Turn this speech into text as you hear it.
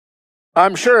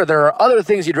I'm sure there are other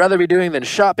things you'd rather be doing than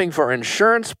shopping for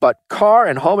insurance, but car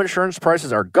and home insurance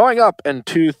prices are going up in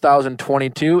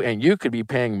 2022, and you could be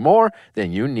paying more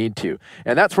than you need to.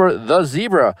 And that's where the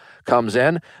Zebra comes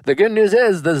in. The good news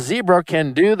is the Zebra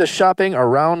can do the shopping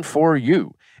around for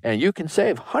you, and you can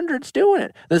save hundreds doing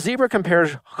it. The Zebra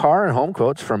compares car and home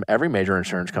quotes from every major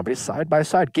insurance company side by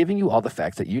side, giving you all the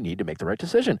facts that you need to make the right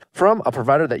decision from a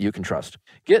provider that you can trust.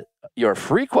 Get your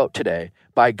free quote today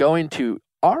by going to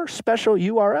our special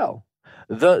URL,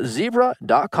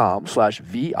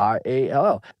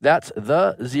 thezebra.com/VIALL. That's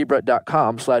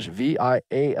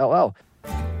thezebra.com/VIALL.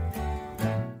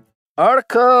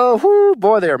 Article, whoo,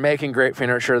 boy, they are making great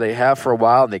furniture. They have for a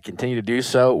while, and they continue to do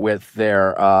so with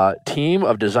their team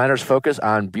of designers focused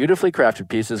on beautifully crafted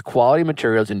pieces, quality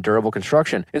materials, and durable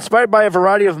construction. Inspired by a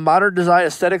variety of modern design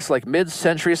aesthetics like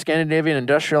mid-century Scandinavian,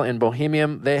 industrial, and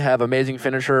bohemian, they have amazing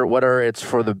furniture, whether it's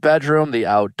for the bedroom, the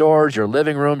outdoors, your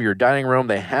living room, your dining room.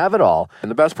 They have it all. And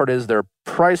the best part is their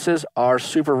prices are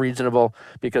super reasonable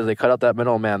because they cut out that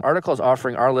middleman. Article is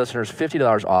offering our listeners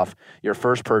 $50 off your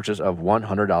first purchase of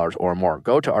 $100 or more.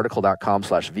 Go to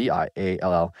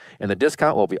article.com/VIALL and the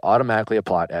discount will be automatically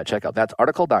applied at checkout. That's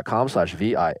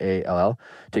article.com/VIALL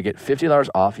to get $50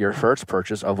 off your first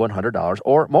purchase of $100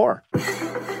 or more. You're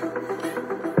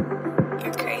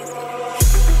crazy.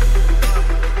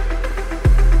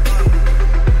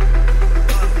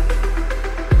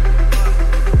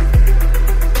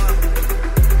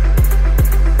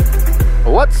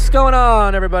 What's going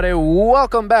on, everybody?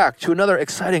 Welcome back to another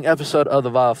exciting episode of the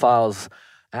Vial Files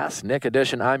Ask Nick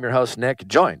edition. I'm your host, Nick,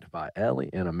 joined by Ellie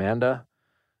and Amanda.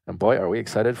 And boy, are we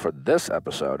excited for this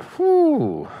episode.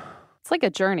 Whew. It's like a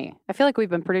journey. I feel like we've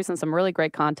been producing some really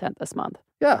great content this month.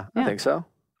 Yeah, I think so.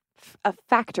 A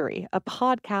factory, a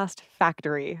podcast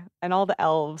factory, and all the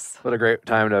elves. What a great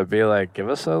time to be like, give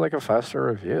us a 5-star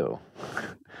review.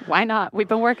 Why not? We've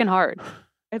been working hard.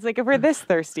 It's like, if we're this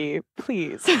thirsty,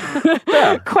 please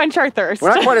Yeah. quench our thirst.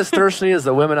 We're not quite as thirsty as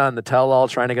the women on the tell-all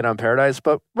trying to get on Paradise,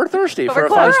 but we're thirsty But for we're a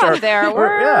close. 5-star. We're up there.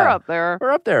 We're up there.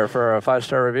 We're up there for a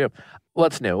 5-star review.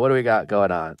 What's new? What do we got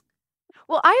going on?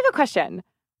 Well, I have a question,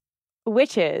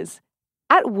 which is,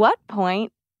 at what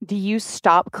point do you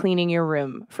stop cleaning your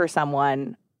room for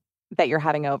someone that you're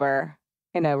having over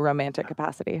in a romantic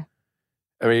capacity?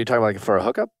 I mean, you talking like for a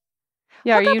hookup?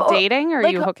 Yeah, are Hook you up or- dating or are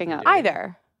like, you hooking up?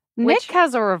 Either. Nick Which-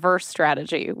 has a reverse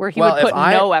strategy where he Well, would put if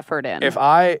I- no effort in. If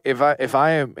I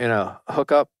am in a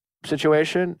hookup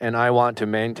situation and I want to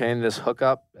maintain this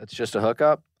hookup, it's just a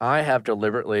hookup, I have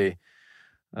deliberately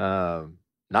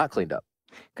not cleaned up.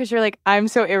 Because you're like, I'm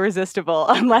so irresistible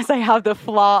unless I have the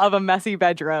flaw of a messy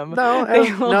bedroom. No, They it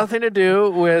has will- nothing to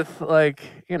do with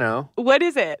What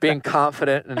is it? being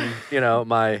confident in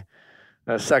my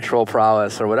sexual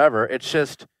prowess or whatever. It's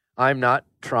just I'm not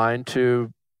trying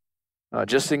to.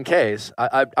 Just in case,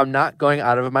 I'm not going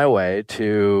out of my way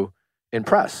to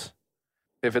impress.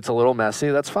 If it's a little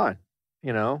messy, that's fine.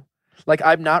 Like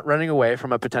I'm not running away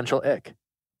from a potential ick.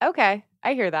 Okay,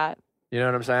 I hear that. You know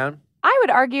what I'm saying? I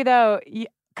would argue, though,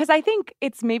 because I think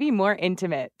it's maybe more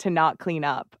intimate to not clean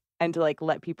up and to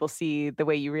let people see the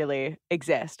way you really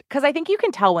exist. Because I think you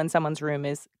can tell when someone's room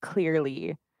is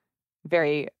clearly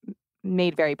very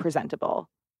presentable.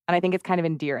 And I think it's kind of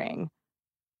endearing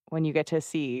when you get to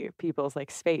see people's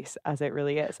space as it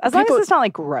really is. As long as it's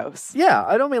not gross. Yeah,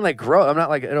 I don't mean gross. I'm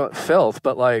not filth,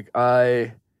 but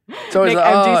it's always Nick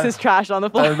empties his trash on the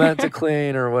floor. I meant to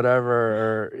clean or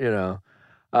whatever,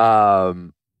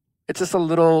 or it's just a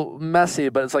little messy,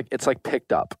 but it's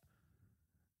picked up,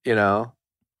 but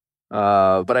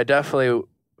I definitely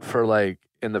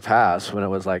in the past when it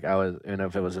was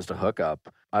if it was just a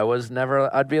hookup,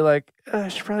 I'd be like, I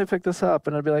should probably pick this up,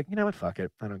 and I'd be like, you know what, fuck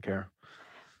it, I don't care.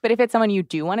 But if it's someone you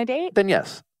do want to date, Then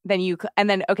yes,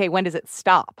 okay, when does it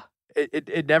stop?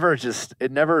 it never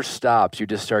stops. You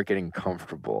just start getting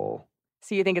comfortable.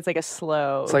 So you think it's a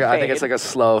slow I think it's fade. a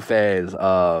slow phase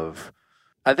of.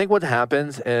 I think what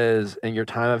happens is in your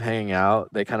time of hanging out,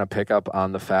 they kind of pick up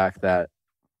on the fact that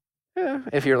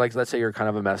if you're let's say you're kind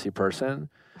of a messy person,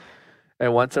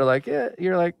 and once they're like, yeah,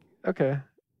 you're like, okay,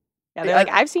 Yeah, they're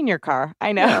I've seen your car.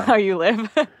 I know how you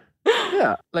live.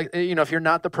 yeah, if you're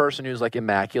not the person who's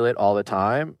immaculate all the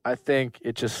time, I think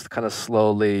it just kind of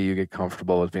slowly you get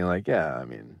comfortable with being like, yeah, I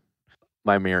mean,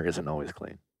 my mirror isn't always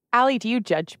clean. Allie, do you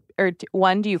judge? Or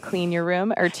one, do you clean your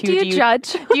room? Or two, do you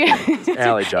judge? Do you,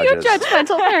 Allie judges. You're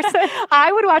judgmental person.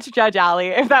 I would watch Judge Allie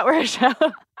if that were a show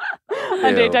on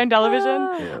Ew. daytime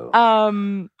television.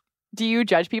 Ew. Do you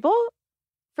judge people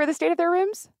for the state of their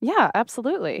rooms? Yeah,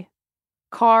 absolutely.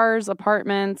 Cars,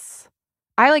 apartments.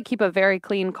 I keep a very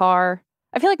clean car.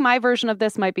 I feel like my version of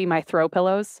this might be my throw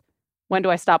pillows, When do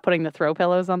I stop putting the throw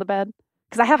pillows on the bed?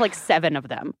 Because I have like 7 of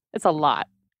them. It's a lot.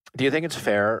 Do you think it's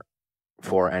fair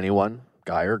for anyone,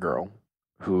 guy or girl,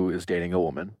 who is dating a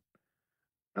woman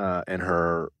in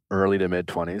her early to mid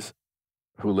 20s,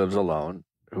 who lives alone,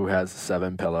 who has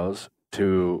 7 pillows,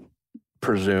 to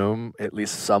presume at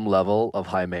least some level of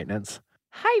high maintenance?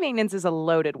 High maintenance is a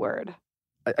loaded word.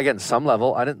 Again, some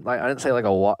level. I didn't say like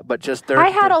but just I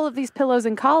had all of these pillows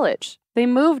in college. They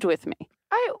moved with me.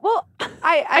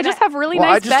 I just have really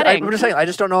nice bedding. I'm just saying. I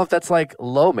just don't know if that's like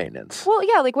low maintenance. Well,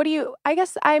 yeah. Like, what do you? I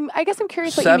guess I'm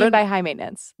curious what you 7? mean by high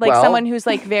maintenance. Like someone who's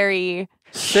like very.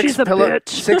 She's a bitch.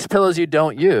 6 pillows you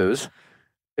don't use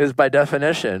is by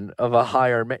definition of a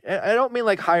higher. I don't mean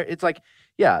like higher. It's like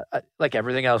like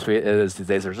everything else is these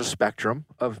days. There's a spectrum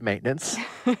of maintenance,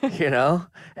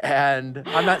 And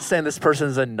I'm not saying this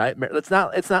person's a nightmare. It's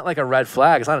not like a red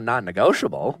flag. It's not a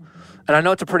non-negotiable, and I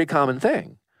know it's a pretty common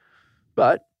thing.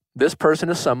 But this person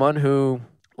is someone who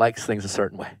likes things a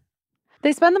certain way.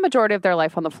 They spend the majority of their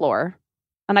life on the floor,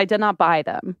 and I did not buy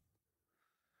them.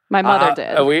 My mother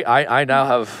did. I now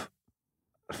have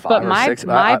 5 but or 6.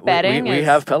 My bedding we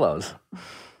have pillows.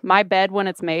 My bed, when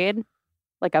it's made,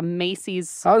 like a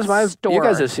Macy's How's my store. You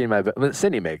guys have seen my bed.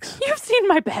 Cindy makes You've seen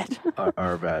my bed.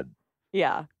 our bed.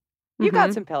 Yeah. You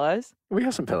got some pillows. We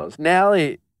have some pillows.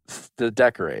 Nally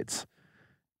decorates.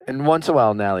 And once in a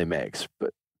while, Nally makes.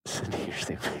 But Cindy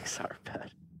usually makes our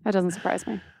bed. That doesn't surprise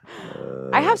me.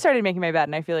 I have started making my bed,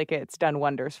 and I feel like it's done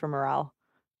wonders for morale.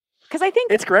 Because I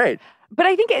think it's great. But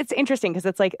I think it's interesting because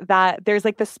it's like that. There's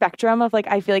like the spectrum of like,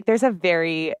 I feel like there's a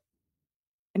very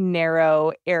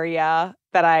narrow area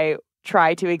that I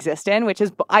try to exist in, which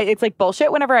is, it's like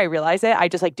bullshit whenever I realize it. I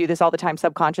just like do this all the time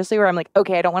subconsciously where I'm like,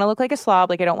 okay, I don't want to look like a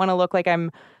slob. Like, I don't want to look like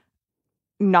I'm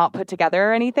not put together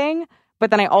or anything.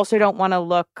 But then I also don't want to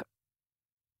look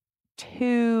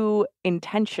too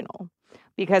intentional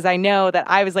because I know that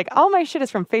I was like, all my shit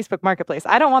is from Facebook Marketplace.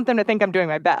 I don't want them to think I'm doing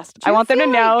my best. I want them to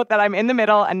know that I'm in the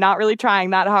middle and not really trying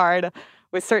that hard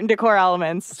with certain decor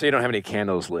elements. So you don't have any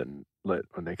candles lit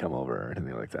when they come over or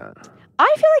anything like that?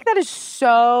 I feel like that is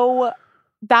so...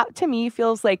 That to me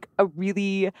feels like a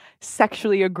really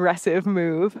sexually aggressive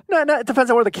move. No, it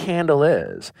depends on where the candle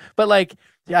is. But like,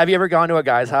 have you ever gone to a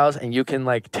guy's house and you can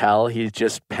like tell he's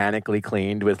just panically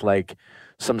cleaned with like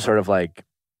some sort of like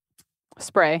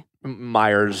spray,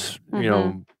 Myers,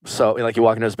 so like you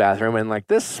walk into his bathroom and like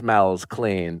this smells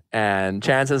clean, and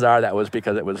chances are that was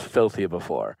because it was filthy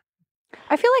before.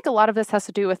 I feel like a lot of this has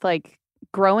to do with like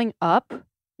growing up,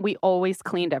 we always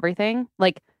cleaned everything.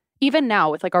 Like even now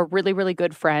with like our really, really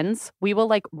good friends, we will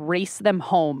like race them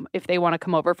home if they want to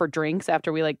come over for drinks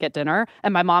after we like get dinner.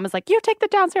 And my mom is like, you take the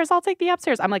downstairs, I'll take the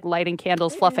upstairs. I'm like lighting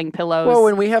candles, fluffing pillows. Well,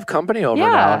 when we have company over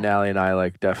now, Nally and I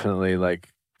like definitely like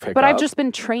pick But up. I've just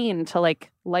been trained to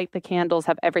like light the candles,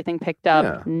 have everything picked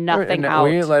up, nothing out.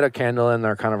 We light a candle in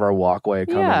our walkway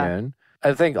coming in.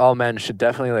 I think all men should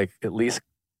definitely like at least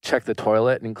check the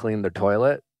toilet and clean their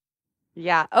toilet.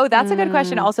 Yeah. Oh, that's a good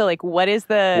question. Also, like, what is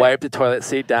the... Wipe the toilet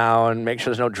seat down, make sure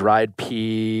there's no dried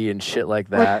pee and shit like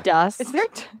that. Or dust. Is there...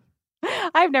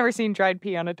 I've never seen dried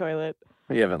pee on a toilet.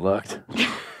 You haven't looked.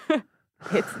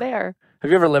 It's there.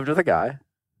 Have you ever lived with a guy?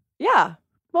 Yeah.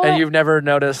 Well, and you've never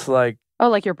noticed like... Oh,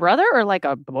 like your brother or like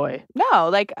a boy? No,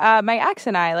 like my ex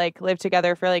and I like lived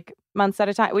together for like months at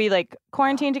a time. We like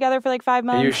quarantined together for like 5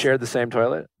 months. And you shared the same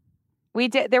toilet? We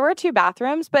did. There were 2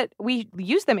 bathrooms, but we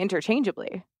used them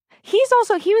interchangeably.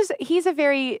 He's a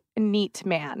very neat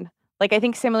man. Like, I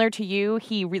think similar to you,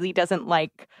 he really doesn't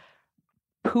like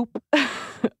poop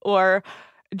or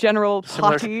general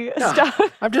potty stuff.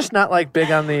 I'm just not like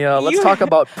big on the let's talk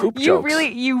about poop jokes.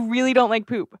 You really don't like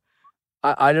poop.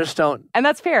 I just don't. And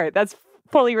that's fair. That's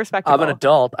fully respectable. I'm an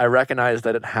adult. I recognize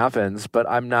that it happens, but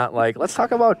I'm not like, let's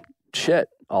talk about shit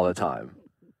all the time.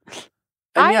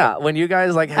 And when you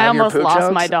guys like have your poop jokes, I almost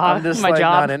lost my dog. I'm just my like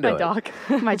job. not into my it. dog.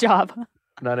 My job.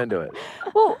 Not into it.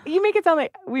 Well, you make it sound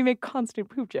like we make constant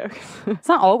poop jokes. It's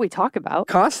not all we talk about.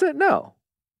 Constant? No.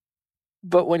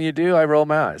 But when you do, I roll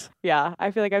my eyes. Yeah, I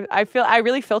feel like I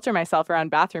really filter myself around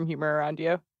bathroom humor around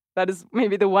you. That is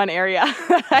maybe the one area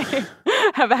that I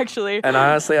have actually. And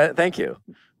honestly, thank you.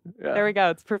 Yeah. There we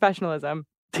go. It's professionalism.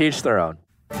 Teach their own.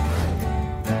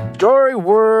 Story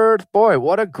word. Boy,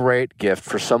 what a great gift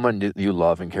for someone you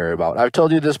love and care about. I've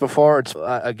told you this before. It's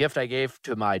a gift I gave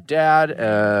to my dad,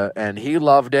 and he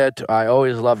loved it. I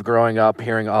always loved growing up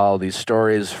hearing all these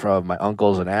stories from my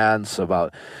uncles and aunts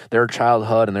about their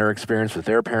childhood and their experience with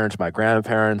their parents, my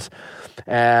grandparents.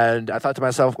 And I thought to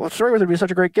myself, well, story word would be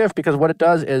such a great gift because what it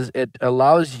does is it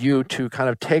allows you to kind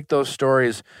of take those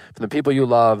stories from the people you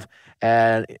love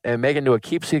and make it into a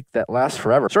keepsake that lasts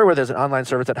forever. Storyworth is an online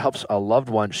service that helps a loved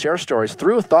one share stories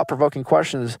through thought-provoking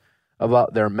questions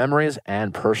about their memories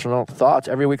and personal thoughts.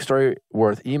 Every week,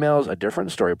 Storyworth emails a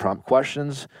different story prompt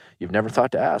questions you've never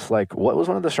thought to ask, like, what was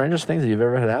one of the strangest things that you've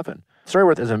ever had happen?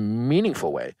 Storyworth is a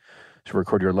meaningful way to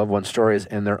record your loved one's stories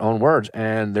in their own words,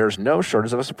 and there's no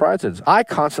shortage of surprises. I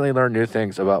constantly learn new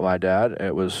things about my dad.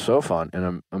 It was so fun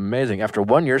and amazing. After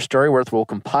 1 year, Storyworth will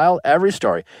compile every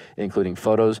story, including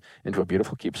photos, into a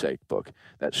beautiful keepsake book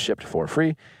that's shipped for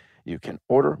free. You can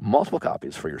order multiple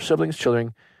copies for your siblings,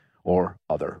 children, or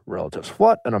other relatives.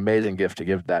 What an amazing gift to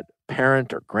give that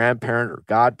parent or grandparent or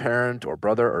godparent or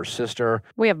brother or sister.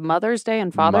 We have Mother's Day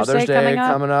and Father's Day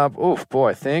coming up. Oof,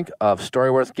 boy, think of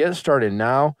Storyworth. Get started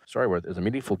now. Storyworth is a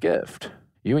meaningful gift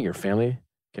you and your family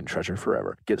can treasure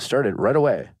forever. Get started right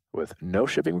away with no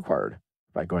shipping required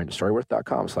by going to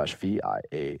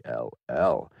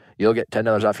storyworth.com/VIALL. You'll get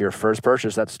 $10 off your first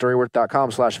purchase. That's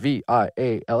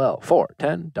storyworth.com/VIALL for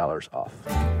 $10 off.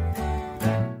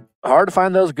 Hard to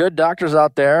find those good doctors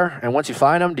out there, and once you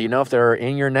find them, do you know if they're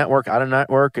in your network, out of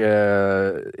network?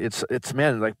 It's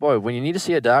man, like, boy, when you need to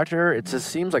see a doctor, it just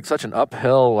seems like such an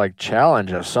uphill challenge.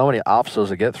 There's so many obstacles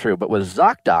to get through. But with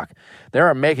ZocDoc, they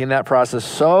are making that process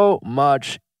so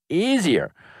much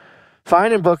easier.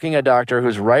 Finding and booking a doctor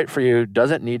who's right for you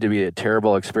doesn't need to be a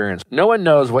terrible experience. No one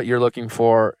knows what you're looking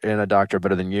for in a doctor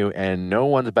better than you, and no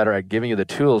one's better at giving you the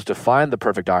tools to find the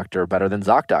perfect doctor better than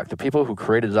ZocDoc. The people who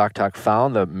created ZocDoc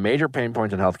found the major pain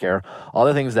points in healthcare, all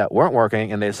the things that weren't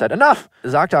working, and they said, enough!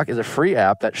 ZocDoc is a free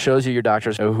app that shows you your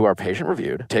doctors who are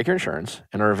patient-reviewed, take your insurance,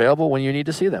 and are available when you need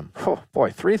to see them. Oh,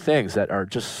 boy, 3 things that are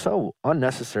just so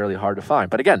unnecessarily hard to find.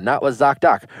 But again, not with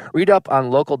ZocDoc. Read up on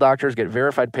local doctors, get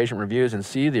verified patient reviews, and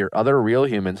see their other real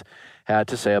humans had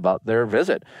to say about their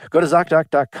visit. Go to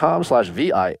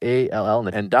ZocDoc.com/VIALL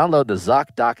and download the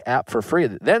ZocDoc app for free.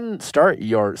 Then start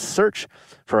your search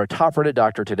for a top-rated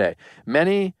doctor today.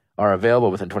 Many are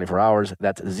available within 24 hours.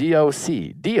 That's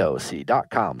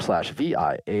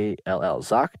ZocDoc.com/VIALL.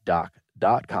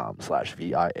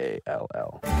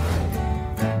 ZocDoc.com/VIALL.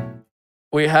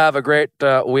 We have a great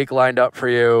week lined up for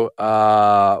you.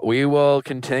 We will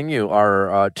continue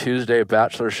our Tuesday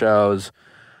Bachelor shows.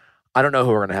 I don't know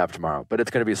who we're going to have tomorrow, but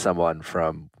it's going to be someone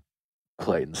from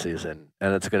Clayton season,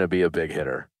 and it's going to be a big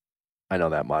hitter. I know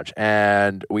that much.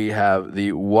 And we have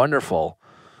the wonderful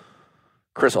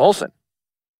Chris Olsen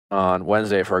on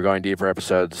Wednesday for our Going Deeper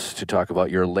episodes to talk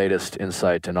about your latest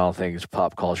insight in all things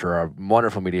pop culture. Our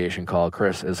wonderful mediation call.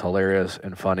 Chris is hilarious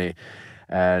and funny.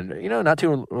 And, not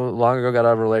too long ago got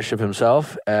out of a relationship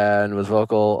himself and was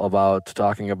vocal about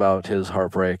talking about his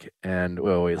heartbreak. And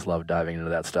we always love diving into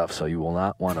that stuff, so you will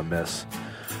not want to miss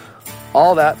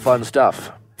all that fun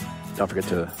stuff. Don't forget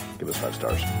to give us 5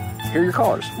 stars. Here are your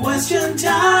callers. Question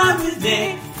time with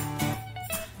Nick.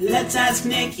 Let's ask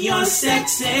Nick your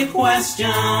sexy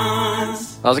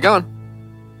questions. How's it going?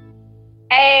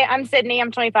 Hey, I'm Sydney.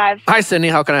 I'm 25. Hi, Sydney.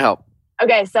 How can I help?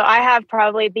 Okay, so I have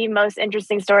probably the most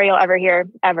interesting story you'll ever hear,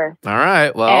 ever. All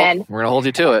right. Well, we're going to hold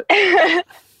you to it.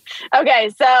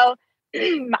 Okay, so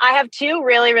I have 2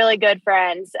 really, really good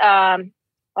friends. I'll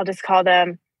just call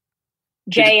them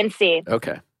J and C.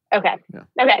 Okay. Okay. Yeah.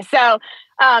 Okay, so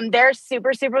they're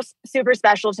super, super, super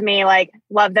special to me.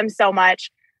 Love them so much.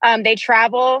 They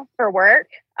travel for work.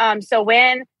 So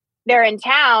when they're in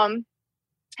town,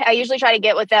 I usually try to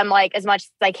get with them as much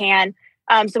as I can.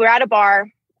 So we're at a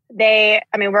bar. I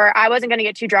wasn't going to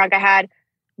get too drunk. I had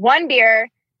 1 beer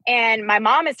and my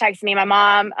mom is texting me. My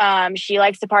mom, she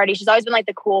likes to party. She's always been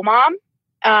the cool mom.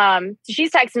 So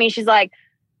she's texting me. She's like,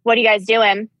 what are you guys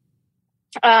doing?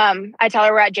 I tell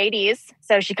her we're at JD's.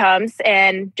 So she comes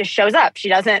and just shows up. She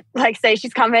doesn't say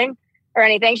she's coming or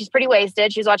anything. She's pretty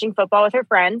wasted. She was watching football with her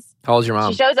friends. How old's your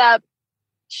mom? She shows up.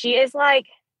 She is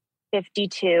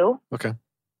 52. Okay.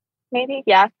 Maybe.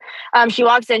 Yeah. She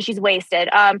walks in. She's wasted.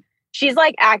 She's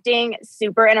acting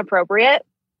super inappropriate,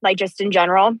 just in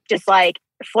general, just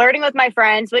flirting with my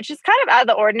friends, which is kind of out of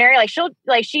the ordinary. She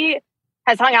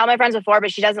has hung out with my friends before,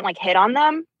 but she doesn't hit on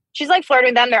them. She's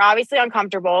flirting with them. They're obviously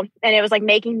uncomfortable. And it was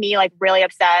making me really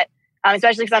upset,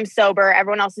 especially because I'm sober.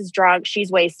 Everyone else is drunk. She's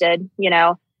wasted,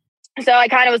 So I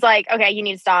kind of was okay, you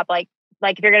need to stop. If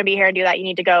you're going to be here and do that, you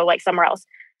need to go somewhere else.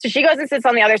 So she goes and sits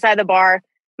on the other side of the bar.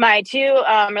 My 2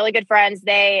 really good friends,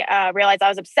 they realized I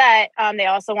was upset. They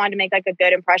also wanted to make a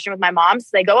good impression with my mom. So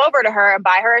they go over to her and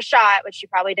buy her a shot, which she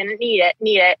probably didn't need it.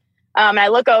 And I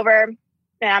look over and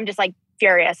I'm just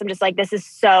furious. I'm just this is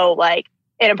so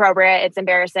inappropriate. It's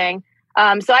embarrassing.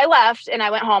 So I left and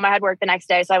I went home. I had work the next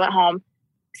day. So I went home.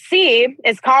 C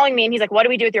is calling me and he's what do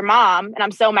we do with your mom? And I'm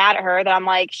so mad at her that I'm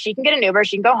she can get an Uber.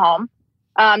 She can go home.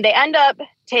 They end up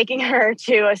taking her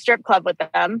to a strip club with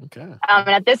them. Okay. And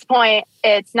at this point,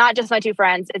 it's not just my two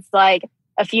friends. It's like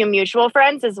a few mutual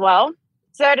friends as well.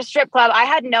 So at a strip club, I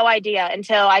had no idea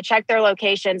until I checked their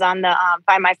locations on the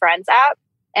Find My Friends app.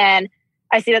 And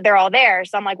I see that they're all there.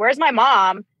 So I'm like, where's my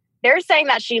mom? They're saying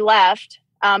that she left,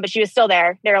 but she was still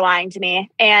there. They were lying to me.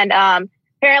 And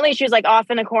apparently she was like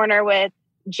off in the corner with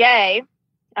Jay,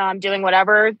 doing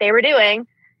whatever they were doing.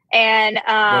 And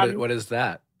what is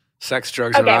that? Sex,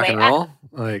 drugs, and rock and roll?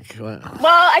 Like what?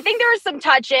 Well, I think there was some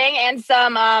touching and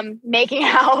some making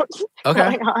out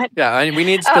going on. Yeah, we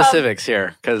need specifics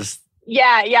here because.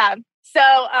 Yeah. So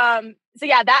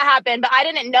yeah, that happened, but I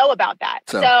didn't know about that.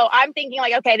 So I'm thinking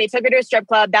like, okay, they took her to a strip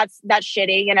club. That's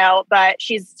shitty, you know. But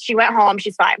she went home.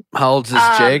 She's fine. How old is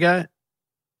this Jay guy?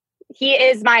 He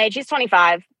is my age. He's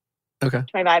 25. Okay.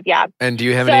 25. Yeah. And do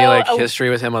you have any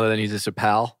history with him other than he's just a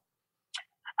pal?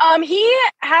 He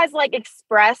has like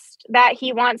expressed that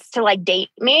he wants to like date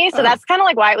me. So that's kind of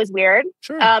like why it was weird.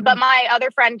 Sure. But my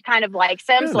other friend kind of likes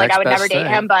him. So like I would never date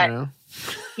him. But you know?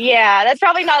 Yeah, that's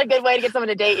probably not a good way to get someone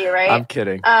to date you, right? I'm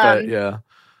kidding. But yeah.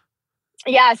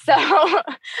 Yeah. So,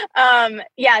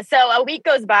 so a week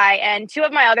goes by and two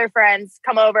of my other friends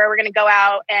come over. We're going to go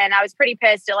out. And I was pretty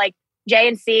pissed at like J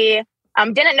and C.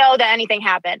 Didn't know that anything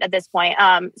happened at this point.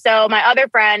 So my other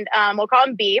friend, we'll call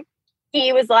him B.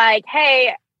 He was like,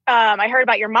 hey, I heard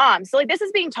about your mom. So like this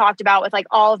is being talked about with like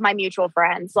all of my mutual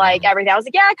friends, like everything. I was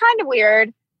like, yeah, kind of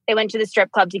weird. They went to the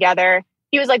strip club together.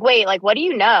 He was like, wait, like, what do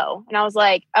you know? And I was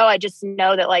like, oh, I just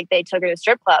know that like they took her to the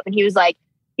strip club. And he was like,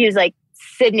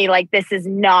 Sydney, like, this is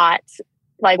not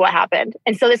like what happened.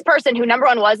 And so this person who number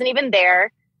one wasn't even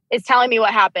there is telling me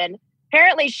what happened.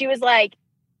 Apparently she was like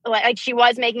she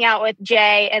was making out with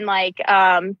Jay and like,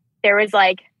 there was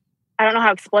like, I don't know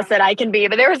how explicit I can be,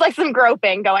 but there was like some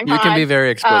groping going on. You can be very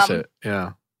explicit.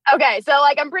 Yeah. Okay. So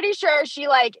like, I'm pretty sure she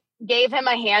like gave him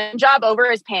a hand job over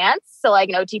his pants. So like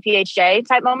an OTPHJ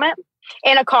type moment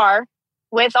in a car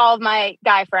with all of my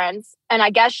guy friends. And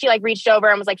I guess she like reached over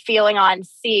and was like feeling on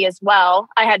C as well.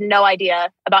 I had no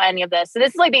idea about any of this. So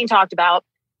this is like being talked about.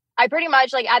 I pretty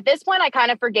much like at this point, I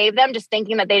kind of forgave them just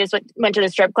thinking that they just went to the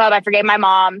strip club. I forgave my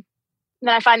mom. And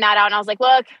then I find that out and I was like,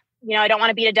 look, you know, I don't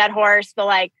want to beat a dead horse, but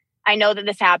like, I know that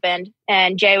this happened.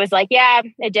 And Jay was like, yeah,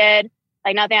 it did.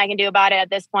 Like nothing I can do about it at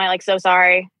this point. Like, so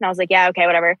sorry. And I was like, yeah, okay,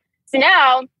 whatever. So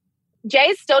now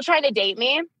Jay's still trying to date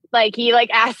me. Like he like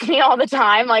asks me all the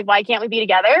time, like, why can't we be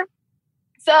together?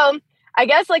 So I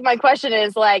guess like my question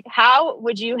is like, how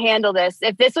would you handle this?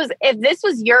 If this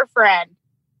was your friend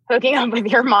hooking up with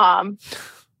your mom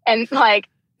and like,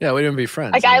 yeah, we didn't be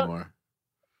friends anymore.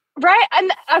 Right.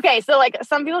 And okay. So like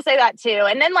some people say that too.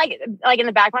 And then like in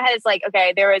the back of my head, it's like,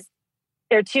 okay, there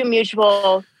are two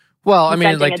mutual. Well, I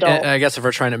mean, like, adults. I guess if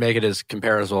we're trying to make it as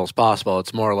comparable as possible,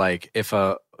 it's more like if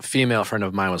a female friend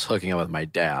of mine was hooking up with my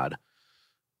dad.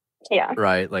 Yeah.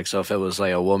 Right. Like, so if it was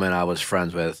like a woman I was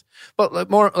friends with, but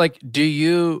more like,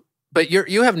 you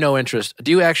have no interest.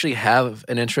 Do you actually have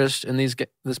an interest in is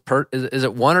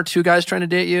it one or two guys trying to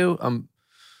date you?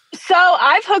 So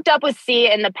I've hooked up with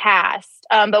C in the past,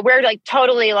 but we're like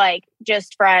totally like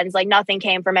just friends. Like nothing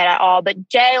came from it at all. But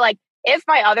Jay, like if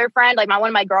my other friend, like one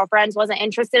of my girlfriends wasn't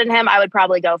interested in him, I would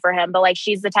probably go for him. But like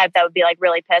she's the type that would be like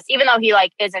really pissed, even though he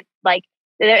like isn't like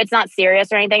it's not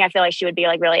serious or anything. I feel like she would be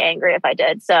like really angry if I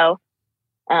did. So,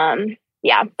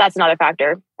 yeah, that's another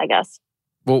factor, I guess.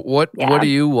 Well, what do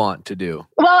you want to do?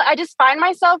 Well, I just find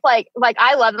myself like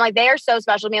I love them. Like they are so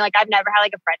special to me. Like I've never had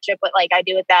like a friendship with like I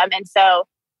do with them, and so.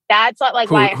 That's like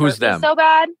why it hurts me so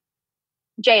bad.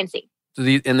 J and C.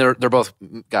 And they're both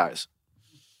guys.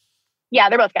 Yeah,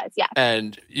 they're both guys. Yeah.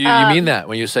 And you mean that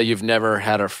when you say you've never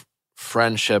had a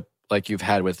friendship like you've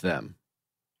had with them?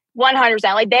 100%.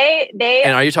 Like they.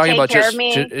 And are you talking about just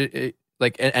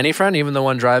like any friend, even the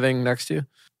one driving next to you?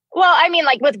 Well, I mean,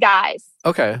 like with guys.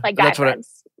 Okay. Like guy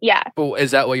friends. Yeah. But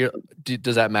is that what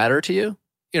does that matter to you?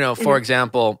 You know, for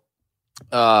example,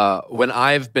 when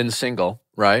I've been single.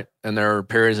 Right. And there are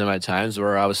periods in my times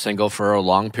where I was single for a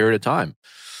long period of time.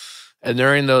 And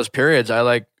during those periods, I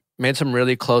like made some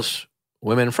really close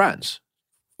women friends.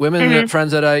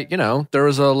 Friends that there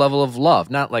was a level of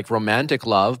love, not like romantic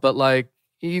love, but like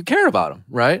you care about them.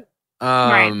 Right.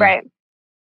 Right.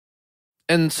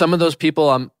 And some of those people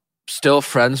I'm still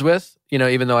friends with,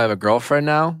 even though I have a girlfriend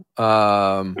now,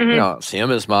 I don't see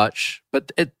them as much,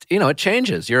 but it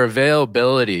changes your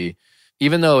availability.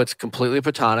 Even though it's completely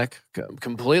platonic,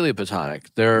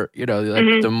 there,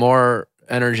 the more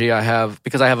energy I have,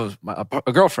 because I have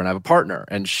a girlfriend, I have a partner,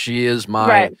 and she is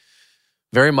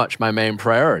very much my main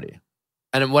priority.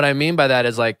 And what I mean by that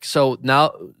is like, so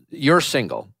now you're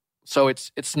single, So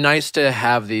it's nice to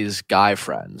have these guy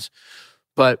friends,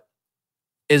 but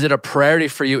is it a priority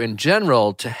for you in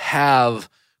general to have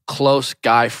close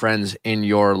guy friends in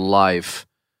your life?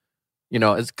 You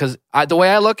know, it's because the way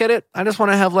I look at it, I just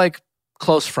want to have like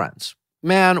close friends,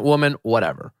 man, woman,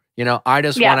 whatever. You know, I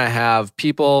just want to have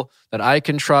people that I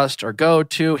can trust or go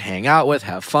to, hang out with,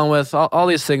 have fun with, all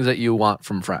these things that you want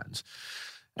from friends.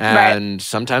 And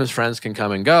sometimes friends can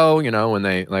come and go, you know, when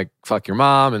they like fuck your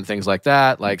mom and things like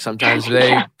that. Like sometimes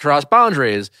they cross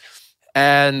boundaries.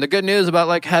 And the good news about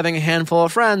like having a handful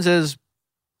of friends is,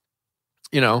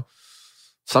 you know,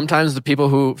 sometimes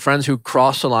the friends who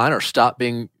cross the line or stop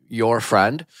being your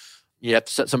friend, you have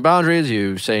to set some boundaries.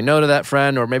 You say no to that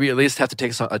friend, or maybe at least have to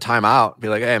take a time out. Be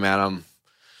like, hey, man,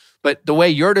 But the way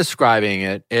you're describing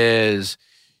it is,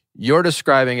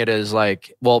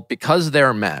 like, well, because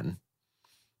they're men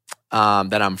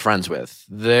that I'm friends with,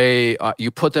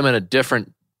 you put them in a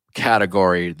different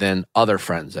category than other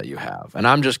friends that you have. And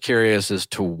I'm just curious as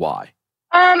to why.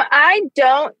 I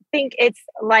don't think it's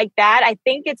like that. I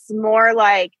think it's more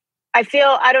like, I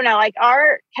don't know, like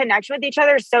our connection with each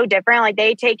other is so different. Like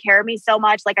they take care of me so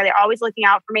much. Like they're always looking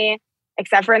out for me,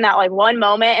 except for in that like one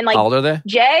moment. And like, how old are they?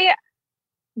 Jay,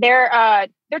 they're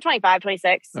 25,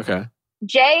 26. Okay.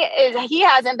 He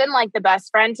hasn't been like the best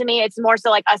friend to me. It's more so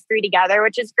like us three together,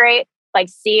 which is great. Like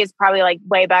C is probably like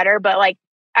way better, but like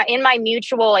in my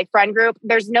mutual like friend group,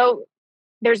 there's no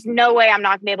way I'm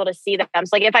not gonna be able to see them. So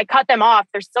like if I cut them off,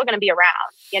 they're still gonna be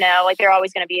around, you know, like they're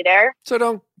always gonna be there. So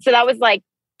that was like,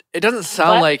 it doesn't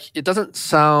sound,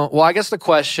 well, I guess the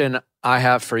question I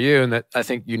have for you and that I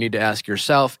think you need to ask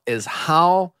yourself is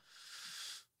how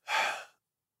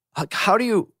do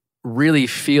you really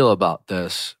feel about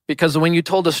this? Because when you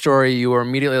told the story, you were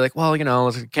immediately like, well, you know,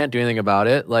 can't do anything about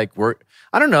it. Like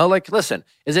I don't know, like, listen,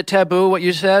 is it taboo what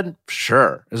you said?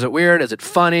 Sure. Is it weird? Is it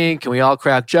funny? Can we all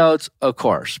crack jokes? Of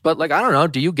course. But like, I don't know,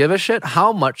 do you give a shit?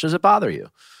 How much does it bother you?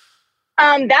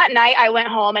 That night I went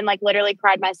home and like literally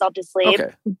cried myself to sleep.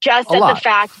 Okay. Just at the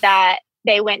fact that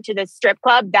they went to the strip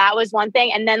club. That was one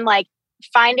thing. And then like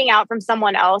finding out from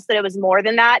someone else that it was more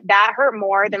than that hurt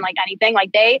more than like anything.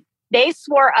 Like they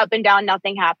swore up and down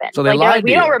nothing happened. So they lied like,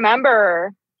 to you. We don't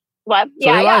remember what.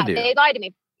 So they lied to you. They lied to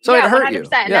me. So it hurt 100%. You.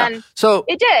 Yeah. And so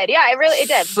it did. Yeah, it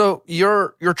did. So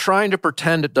you're trying to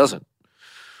pretend it doesn't.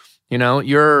 You know,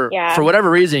 for whatever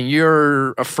reason,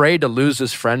 you're afraid to lose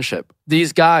this friendship.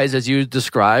 These guys, as you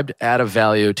described, add a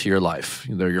value to your life.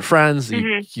 They're your friends.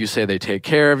 Mm-hmm. You say they take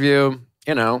care of you,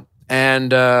 you know,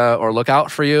 and or look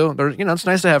out for you. You know, it's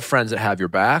nice to have friends that have your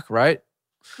back, right?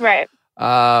 Right.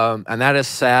 And that is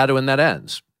sad when that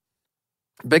ends.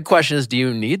 Big question is, do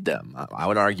you need them? I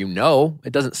would argue no.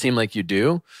 It doesn't seem like you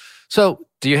do. So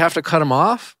do you have to cut them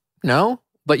off? No.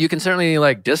 But you can certainly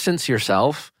like distance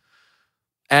yourself.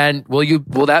 And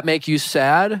will that make you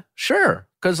sad? Sure.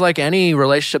 Because like any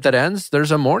relationship that ends,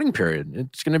 there's a mourning period.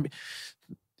 It's going to be,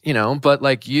 you know, but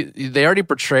like they already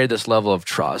portrayed this level of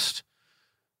trust.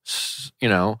 You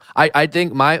know, I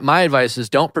think my advice is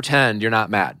don't pretend you're not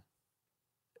mad.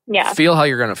 Yeah. Feel how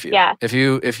you're going to feel. Yeah. If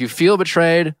you feel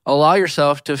betrayed, allow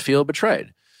yourself to feel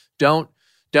betrayed. Don't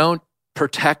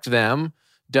protect them.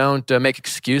 Don't make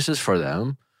excuses for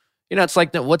them. You know, it's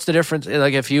like, what's the difference?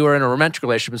 Like if you were in a romantic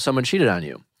relationship and someone cheated on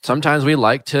you, sometimes we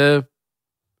like to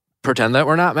pretend that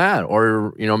we're not mad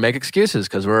or, you know, make excuses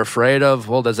because we're afraid of,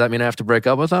 well, does that mean I have to break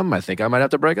up with them? I think I might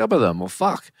have to break up with them. Well,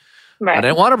 fuck. Right. I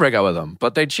didn't want to break up with them,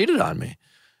 but they cheated on me.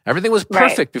 Everything was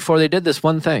perfect before they did this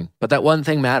one thing, but that one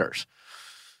thing matters,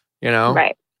 you know?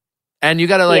 Right. And you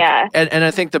got to and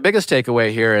I think the biggest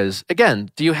takeaway here is, again,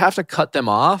 do you have to cut them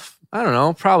off? I don't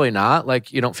know, probably not.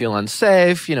 Like you don't feel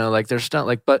unsafe, you know, like there's not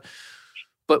like, but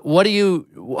how do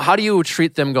you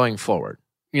treat them going forward?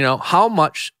 You know, how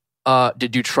much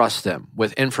did you trust them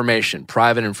with information,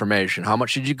 private information? How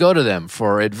much did you go to them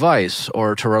for advice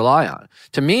or to rely on?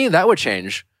 To me, that would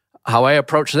change how I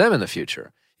approach them in the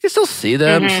future. You can still see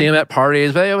them, see them at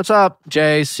parties. Hey, what's up,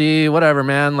 Jay, C, whatever,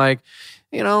 man. Like,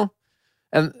 you know,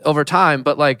 and over time,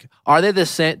 but like, are they the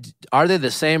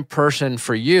same person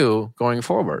for you going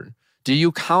forward? Do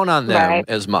you count on them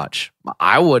as much?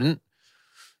 I wouldn't,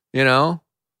 you know,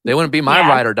 they wouldn't be my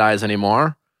ride or dies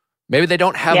anymore. Maybe they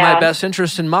don't have my best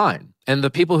interest in mind. And the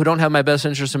people who don't have my best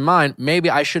interest in mind, maybe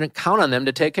I shouldn't count on them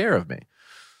to take care of me.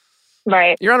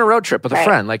 Right. You're on a road trip with a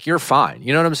friend. Like, you're fine.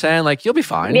 You know what I'm saying? Like, you'll be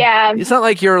fine. Yeah. It's not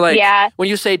like you're like, when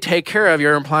you say take care of,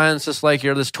 you're implying it's just like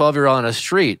you're this 12-year-old on a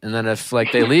street. And then if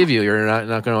like they leave you, you're not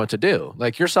going to know what to do.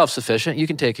 Like, you're self-sufficient. You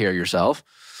can take care of yourself.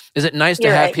 Is it nice to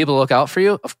have people look out for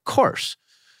you? Of course.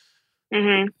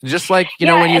 Mm-hmm. Just like, you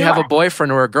know, when you have a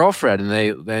boyfriend or a girlfriend and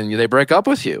they break up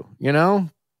with you, you know,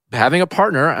 having a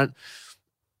partner.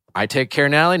 I take care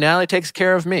of Natalie. Natalie takes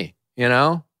care of me, you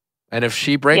know? And if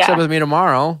she breaks up with me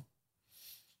tomorrow,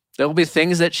 there'll be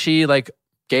things that she like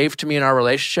gave to me in our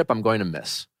relationship I'm going to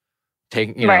miss.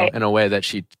 Taking, you know, in a way that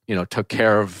she, you know, took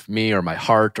care of me or my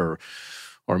heart or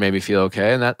made me feel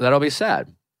okay. And that'll be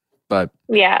sad. But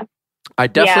I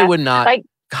definitely would not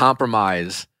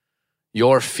compromise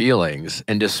your feelings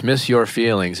and dismiss your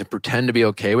feelings and pretend to be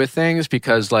okay with things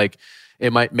because like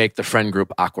it might make the friend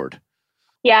group awkward.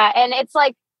 Yeah. And it's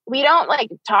like, we don't like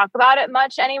talk about it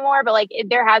much anymore, but like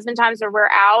there has been times where we're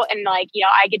out and like, you know,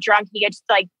 I get drunk, he gets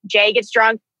like, Jay gets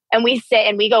drunk and we sit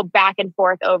and we go back and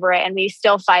forth over it and we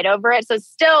still fight over it. So it's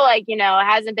still like, you know, it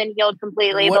hasn't been healed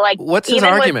completely, but like, what's his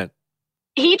argument?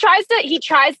 He tries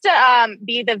to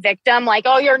be the victim, like,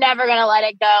 oh, you're never going to let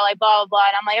it go, like blah, blah, blah.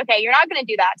 And I'm like, okay, you're not going to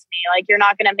do that to me. Like, you're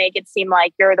not going to make it seem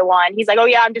like you're the one. He's like, oh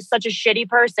yeah, I'm just such a shitty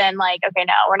person. Like, okay,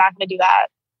 no, we're not going to do that.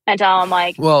 And tell him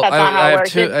like, well, that's not how it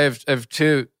works. I have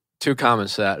two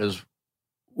comments to that is,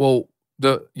 well,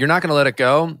 you're not going to let it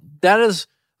go. That is,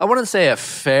 I wouldn't say a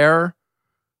fair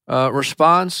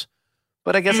response,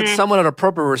 but I guess it's somewhat an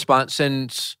appropriate response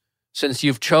since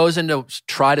you've chosen to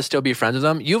try to still be friends with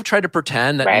them. You've tried to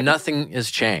pretend that nothing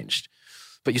has changed,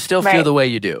 but you still feel the way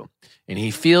you do. And he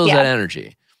feels that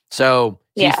energy. So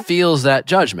he feels that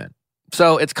judgment.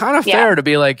 So it's kind of fair to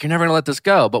be like, you're never going to let this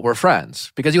go, but we're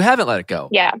friends because you haven't let it go.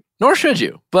 Yeah. Nor should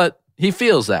you, but he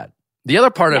feels that. The other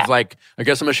part of like, I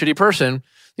guess I'm a shitty person.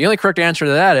 The only correct answer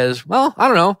to that is, well, I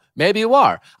don't know. Maybe you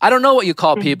are. I don't know what you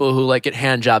call people who like get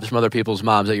hand jobs from other people's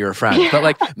moms that you're a friend, but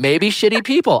like maybe shitty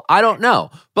people. I don't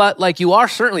know. But like you are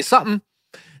certainly something,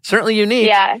 certainly unique.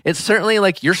 Yeah. It's certainly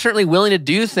like you're certainly willing to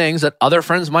do things that other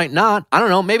friends might not. I don't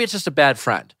know. Maybe it's just a bad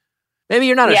friend. Maybe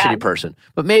you're not a shitty person,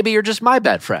 but maybe you're just my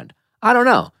bad friend. I don't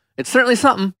know. It's certainly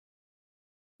something.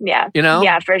 Yeah. You know?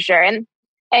 Yeah, for sure. And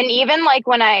even like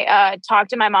when I talk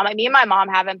to my mom, like me and my mom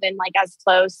haven't been like as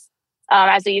close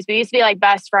as we used to be. We used to be like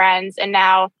best friends. And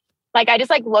now like I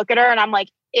just like look at her and I'm like,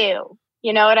 ew.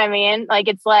 You know what I mean? Like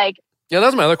it's like. Yeah,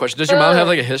 that's my other question. Does your mom have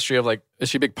like a history of like, is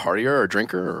she a big partier or a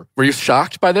drinker? Or were you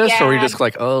shocked by this? Or were you just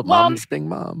like, oh, mom's being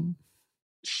mom?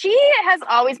 She has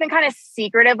always been kind of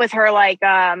secretive with her like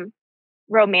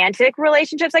romantic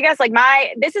relationships, I guess. Like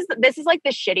this is like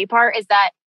the shitty part is that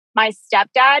my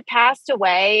stepdad passed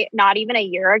away not even a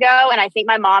year ago. And I think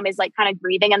my mom is like kind of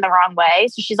grieving in the wrong way.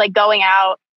 So she's like going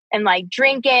out and like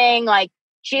drinking. Like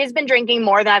she has been drinking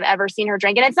more than I've ever seen her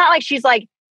drink. And it's not like she's like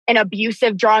an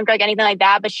abusive drunk, like anything like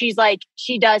that. But she's like,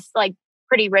 she does like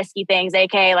pretty risky things,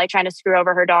 aka like trying to screw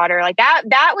over her daughter. Like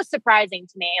that was surprising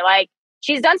to me. Like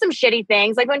she's done some shitty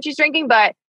things like when she's drinking,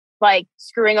 but like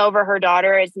screwing over her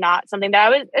daughter is not something that I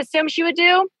would assume she would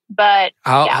do. But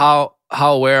how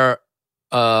aware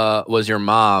was your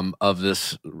mom of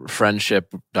this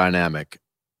friendship dynamic?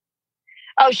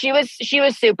 Oh, she was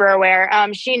super aware.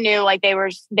 She knew like they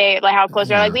like how close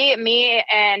they were. Like me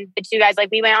and the two guys,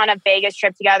 like we went on a Vegas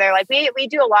trip together. Like we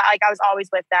do a lot. Like I was always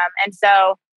with them, and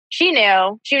so she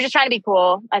knew. She was just trying to be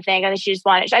cool, I think. I think she just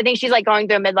wanted. I think she's like going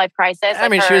through a midlife crisis. I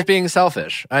mean, she was being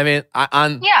selfish. I mean,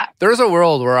 there's a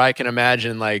world where I can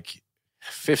imagine like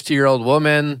 50-year-old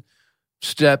woman,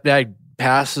 stepdad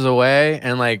passes away,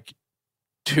 and like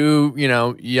two,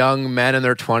 young men in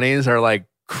their 20s are like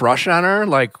crushing on her,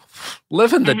 like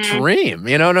living the dream.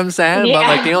 You know what I'm saying? Yeah. But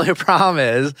like the only problem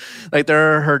is like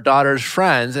they're her daughter's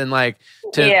friends, and like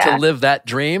to live that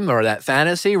dream or that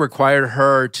fantasy required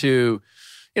her to,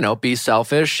 be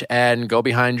selfish and go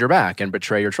behind your back and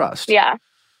betray your trust. Yeah.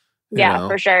 Yeah,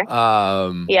 for sure.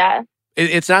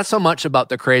 It's not so much about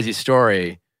the crazy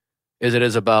story as it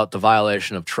is about the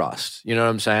violation of trust. You know what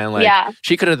I'm saying? Like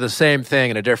she could have done the same thing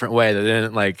in a different way that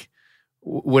didn't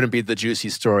wouldn't be the juicy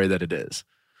story that it is.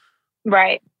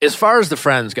 Right. As far as the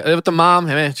friends go, with the mom, I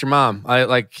mean, it's your mom.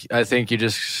 I think you're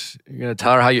gonna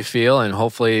tell her how you feel, and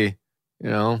hopefully, I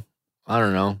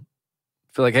don't know.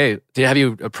 Feel like, hey, have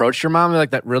you approached your mom?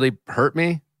 Like, that really hurt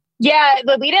me? Yeah,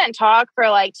 but we didn't talk for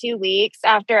like 2 weeks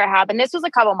after it happened. This was a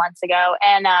couple months ago.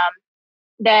 And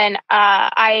then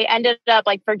I ended up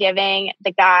like forgiving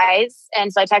the guys.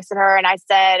 And so I texted her and I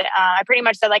said, I pretty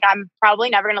much said like, I'm probably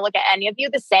never going to look at any of you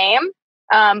the same.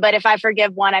 But if I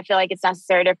forgive one, I feel like it's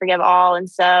necessary to forgive all. And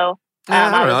so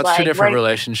I don't know. It's two different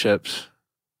relationships.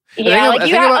 Yeah, I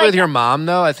think about with your mom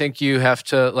though. I think you have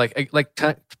to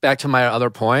back to my other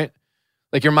point.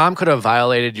 Like your mom could have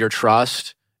violated your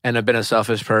trust and have been a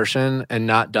selfish person and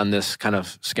not done this kind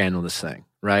of scandalous thing,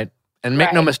 right? And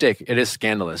make no mistake, it is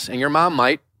scandalous. And your mom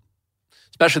might,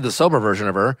 especially the sober version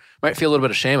of her, might feel a little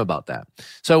bit of shame about that.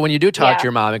 So when you do talk to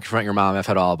your mom and confront your mom, I've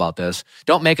had all about this,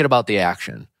 don't make it about the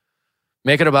action.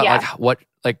 Make it about what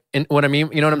I mean.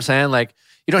 You know what I'm saying? Like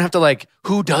You don't have to like,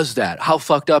 who does that? How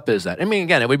fucked up is that? I mean,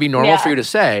 again, it would be normal for you to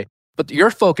say, but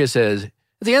your focus is,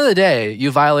 at the end of the day, you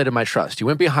violated my trust. You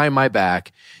went behind my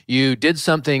back. You did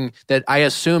something that I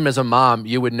assume as a mom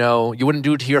you would know you wouldn't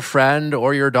do to your friend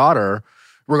or your daughter,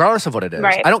 regardless of what it is.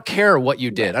 Right. I don't care what you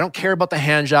did. I don't care about the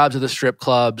hand jobs of the strip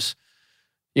clubs,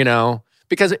 you know,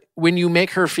 because when you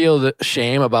make her feel the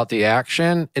shame about the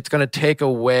action, it's going to take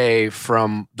away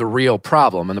from the real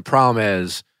problem. And the problem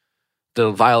is the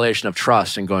violation of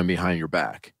trust and going behind your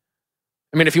back.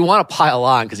 I mean, if you want to pile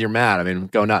on because you're mad, I mean,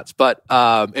 go nuts. But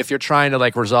if you're trying to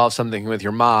like resolve something with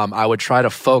your mom, I would try to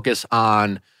focus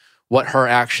on what her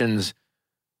actions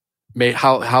made,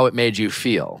 how it made you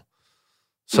feel.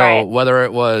 So whether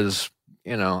it was,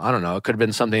 you know, I don't know, it could have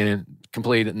been something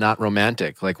completely not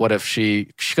romantic. Like what if she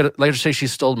could, like say she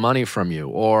stole money from you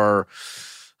or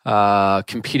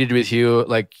competed with you,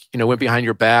 like, you know, went behind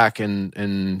your back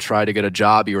and tried to get a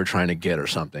job you were trying to get or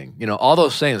something. You know, all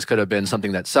those things could have been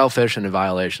something that's selfish and a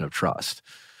violation of trust.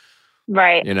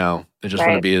 Right. You know, it just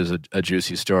wouldn't be as a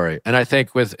juicy story. And I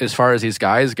think with as far as these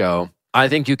guys go, I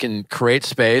think you can create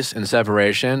space and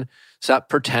separation. Stop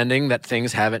pretending that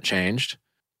things haven't changed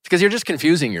because you're just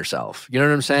confusing yourself. You know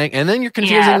what I'm saying? And then you're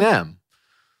confusing them.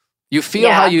 You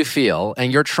feel how you feel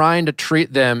and you're trying to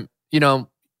treat them, you know,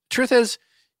 truth is,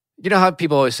 you know how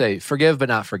people always say, forgive but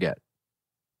not forget.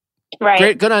 Right.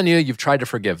 Great, good on you. You've tried to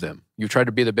forgive them. You've tried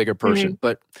to be the bigger person,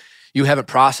 but you haven't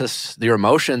processed your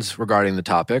emotions regarding the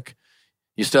topic.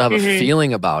 You still have a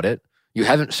feeling about it. You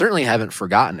certainly haven't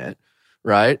forgotten it,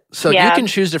 right? So you can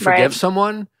choose to forgive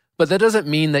someone, but that doesn't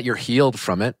mean that you're healed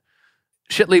from it.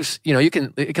 Shit leaves, you know,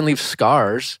 it can leave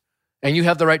scars, and you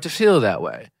have the right to feel that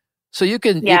way. So you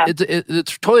can,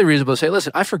 it's totally reasonable to say,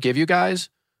 listen, I forgive you guys.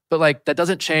 But like that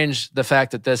doesn't change the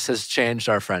fact that this has changed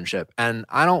our friendship. And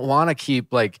I don't want to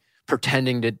keep like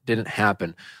pretending it didn't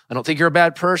happen. I don't think you're a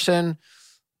bad person.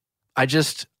 I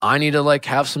need to like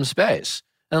have some space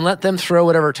and let them throw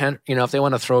whatever, you know, if they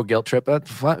want to throw a guilt trip, that's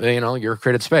fine, you know, you're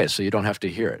created space. So you don't have to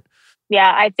hear it.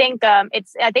 Yeah. I think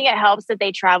it helps that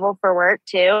they travel for work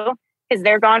too, because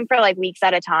they're gone for like weeks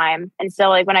at a time. And so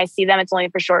like when I see them, it's only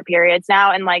for short periods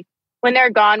now. And like, when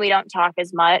they're gone, we don't talk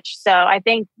as much. So I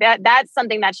think that's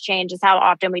something that's changed is how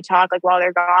often we talk like while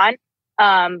they're gone.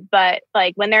 But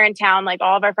like when they're in town, like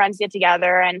all of our friends get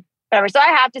together and whatever. So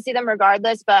I have to see them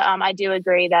regardless. But I do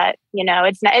agree that, you know,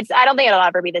 I don't think it'll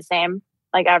ever be the same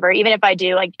like ever. Even if I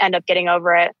do like end up getting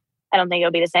over it, I don't think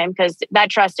it'll be the same because that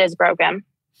trust is broken.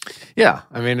 Yeah.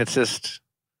 I mean, it's just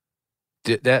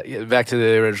that back to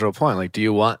the original point. Like, do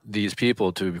you want these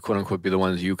people to quote unquote be the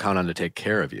ones you count on to take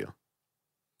care of you?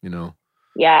 You know?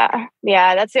 Yeah,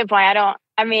 that's a good point. Do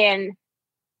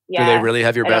they really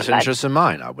have your best interests in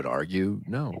mind? I would argue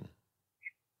no.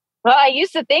 Well, I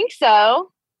used to think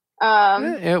so.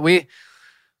 Man,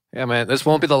 this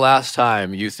won't be the last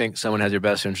time you think someone has your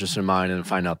best interests in mind and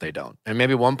find out they don't. And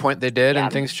maybe at one point they did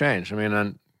and things changed. I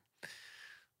mean,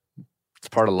 it's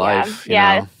part of life. You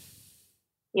know?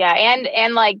 Yeah,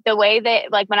 and like the way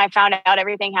that like when I found out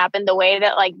everything happened, the way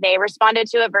that like they responded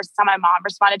to it versus how my mom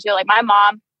responded to it. Like my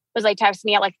mom was like texting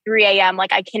me at like 3 a.m.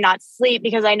 like I cannot sleep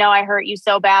because I know I hurt you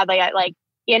so bad. Like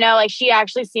you know, like she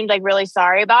actually seemed like really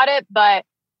sorry about it. But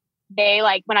they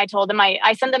like when I told them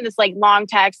I sent them this like long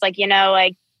text, like, you know,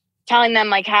 like telling them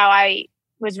like how I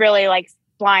was really like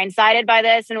blindsided by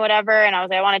this and whatever. And I was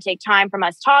like, I want to take time from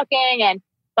us talking and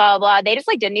blah, blah. They just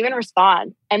like didn't even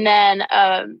respond. And then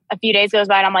a few days goes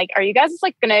by and I'm like, are you guys just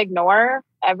like going to ignore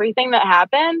everything that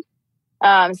happened?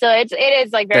 So it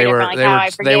is like very different. Like how I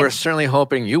forgive. They were certainly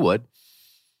hoping you would.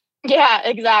 Yeah,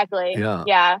 exactly.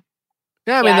 Yeah.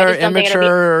 I mean, they're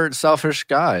immature, selfish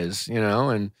guys, you know,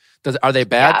 and are they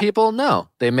bad people? No,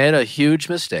 they made a huge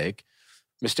mistake.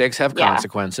 Mistakes have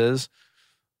consequences.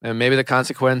 And maybe the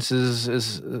consequences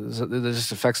it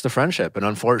just affects the friendship. And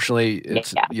unfortunately,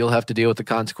 you'll have to deal with the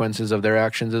consequences of their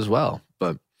actions as well.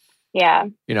 But, you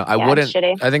know,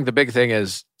 I think the big thing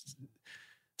is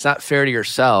it's not fair to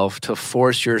yourself to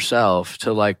force yourself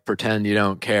to like pretend you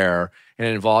don't care and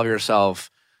involve yourself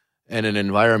in an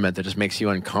environment that just makes you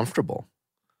uncomfortable.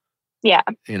 Yeah.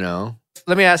 You know,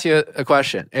 let me ask you a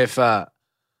question. If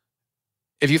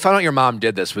you found out your mom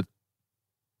did this with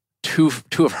two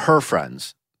of her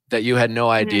friends that you had no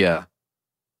idea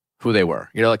who they were,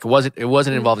 you know, like it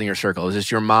wasn't involving your circle. It was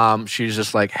just your mom. She's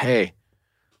just like, hey,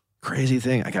 crazy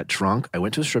thing. I got drunk. I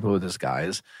went to a strip club with this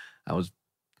guys. I was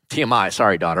TMI,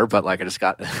 sorry, daughter, but like I just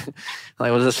got,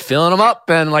 I was just filling them up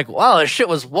and like, wow, this shit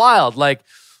was wild. Like,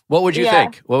 what would you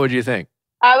think? What would you think?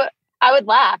 I would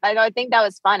laugh. I would think that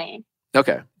was funny.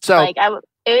 Okay, so like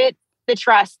the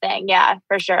trust thing. Yeah,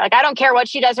 for sure. Like, I don't care what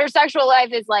she does. Her sexual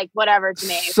life is like whatever to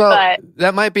me. So but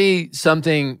that might be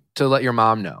something to let your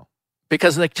mom know.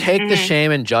 Because like take the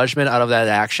shame and judgment out of that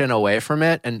action away from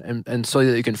it and so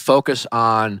that you can focus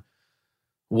on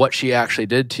what she actually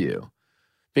did to you.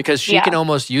 Because she can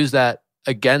almost use that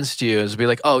against you as be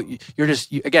like, oh, you're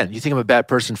just, again, you think I'm a bad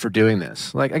person for doing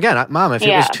this. Like, again, Mom, if it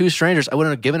was two strangers, I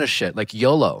wouldn't have given a shit. Like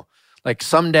YOLO. Like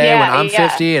someday when I'm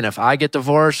 50 and if I get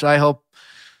divorced, I hope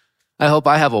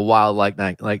I have a wild like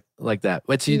that.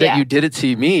 But see that you did it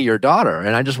to me, your daughter,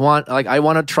 and I just want I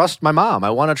want to trust my mom.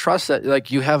 I want to trust that like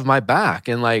you have my back,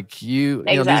 and like you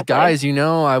know these guys.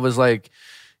 I was like,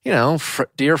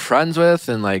 dear friends with,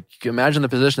 and like imagine the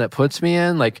position that puts me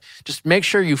in. Like just make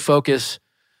sure you focus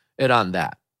it on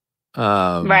that.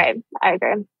 Right, I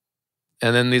agree.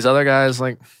 And then these other guys,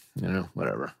 like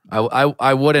whatever.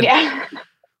 I wouldn't. Yeah.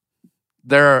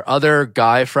 There are other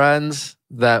guy friends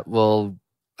that will,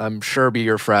 I'm sure, be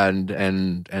your friend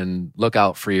and look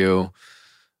out for you.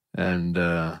 And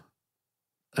I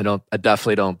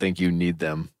definitely don't think you need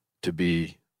them to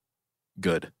be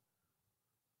good.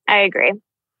 I agree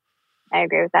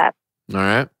with that. All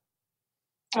right.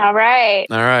 All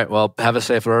right. Well, have a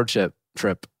safe road trip.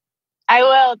 I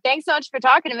will. Thanks so much for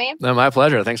talking to me. No, my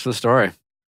pleasure. Thanks for the story.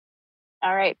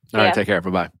 All right. All right. Take care.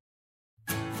 Bye-bye.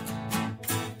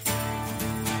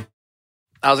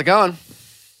 How's it going?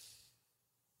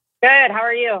 Good. How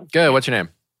are you? Good. What's your name?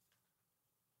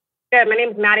 Good. My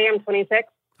name's Maddie. I'm 26.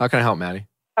 How can I help, Maddie?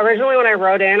 Originally, when I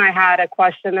wrote in, I had a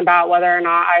question about whether or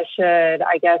not I should,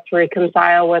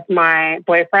 reconcile with my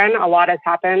boyfriend. A lot has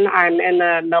happened. I'm in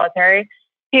the military.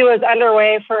 He was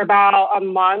underway for about a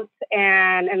month,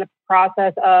 and in the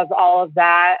process of all of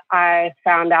that, I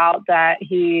found out that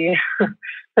he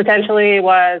potentially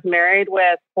was married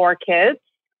with 4 kids.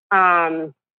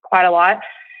 Quite a lot.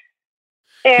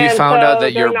 And you found out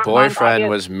that your boyfriend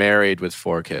was married with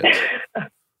 4 kids.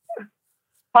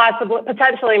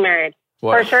 Potentially married.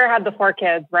 What? For sure had the 4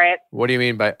 kids, right? What do you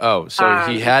mean by,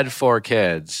 he had 4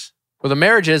 kids. Well, the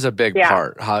marriage is a big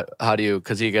part. How do you,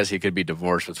 because he could be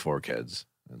divorced with 4 kids.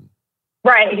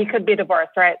 Right, he could be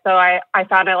divorced, right? So I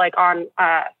found it like on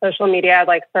social media,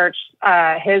 like searched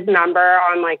his number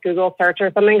on like Google search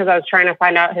or something because I was trying to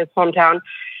find out his hometown.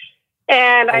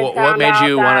 And I found what made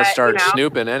you want to start you know,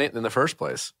 snooping in the first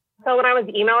place? So when I was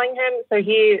emailing him, so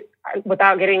he,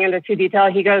 without getting into too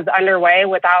detail, he goes underway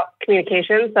without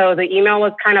communication. So the email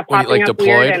was kind of popping up deployed?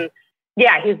 Weird. And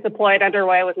yeah, he's deployed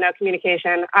underway with no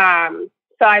communication.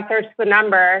 So I searched the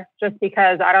number just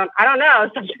because I don't know,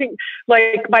 something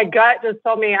like my gut just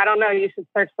told me, I don't know, you should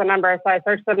search the number. So I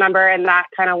searched the number and that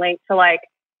kind of linked to like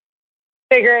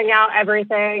figuring out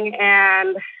everything.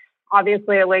 And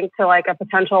obviously it linked to like a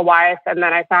potential wife. And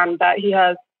then I found that he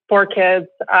has 4 kids.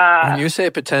 When you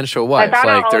say potential wife,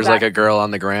 like there's like a girl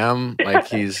on the gram, like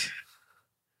he's...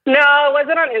 No, it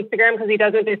wasn't on Instagram because he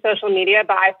doesn't do social media,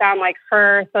 but I found like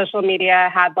her social media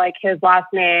had like his last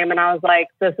name and I was like,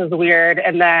 this is weird.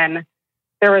 And then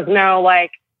there was no like,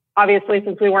 obviously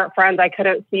since we weren't friends, I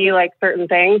couldn't see like certain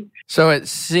things. So it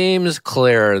seems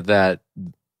clear that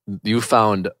you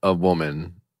found a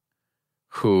woman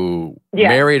who,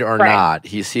 married or not,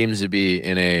 he seems to be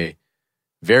in a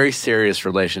very serious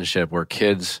relationship where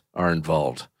kids are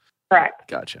involved. Correct.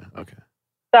 Gotcha. Okay.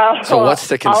 So what's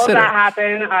to consider? All of that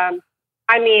happened.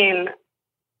 I mean,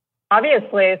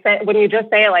 obviously, when you just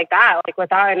say it like that, like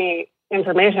without any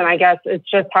information, I guess it's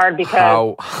just hard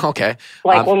because... Okay.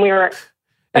 Like when we were...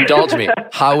 Indulge me.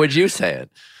 How would you say it?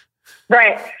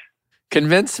 Right.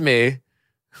 Convince me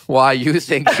why you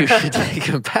think you should take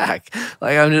him back.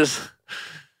 Like, I'm just...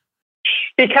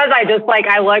 Because I just like,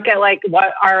 I look at like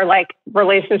what our like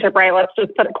relationship, right? Let's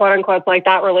just put it quote unquote, like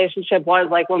that relationship was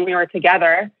like when we were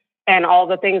together. And all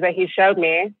the things that he showed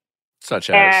me. Such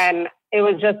as? And it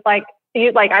was just like,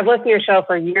 I've listened to your show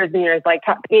for years and years, like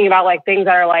talking about like things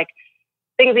that are like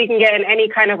things you can get in any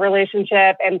kind of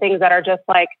relationship and things that are just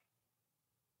like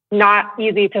not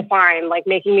easy to find, like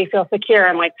making me feel secure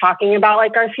and like talking about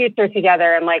like our future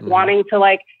together and like wanting to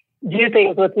like do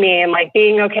things with me and like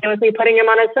being okay with me putting him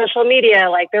on his social media.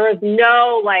 Like there was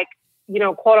no like,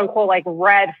 quote unquote, like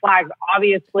red flags,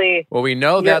 obviously. Well, we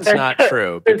know that's not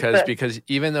true because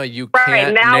even though you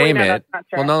can't name it,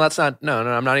 well, no, that's not, no,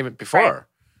 I'm not even before.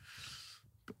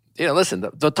 Right. Listen,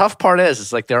 the tough part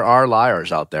is like there are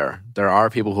liars out there. There are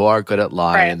people who are good at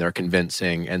lying and they're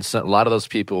convincing. And so, a lot of those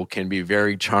people can be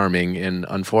very charming and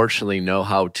unfortunately know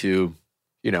how to,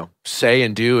 say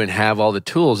and do and have all the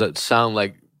tools that sound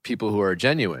like people who are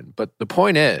genuine. But the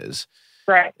point is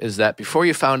that before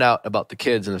you found out about the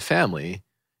kids and the family,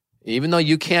 even though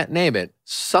you can't name it,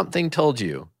 something told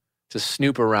you to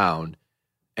snoop around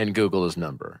and Google his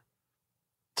number.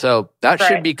 So that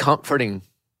should be comforting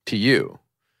to you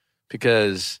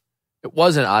because it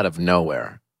wasn't out of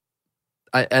nowhere.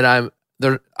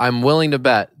 I'm willing to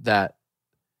bet that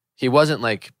he wasn't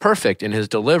like perfect in his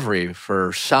delivery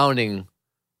for sounding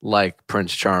like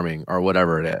Prince Charming or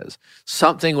whatever it is.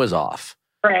 Something was off.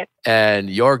 Right. And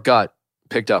your gut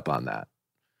picked up on that.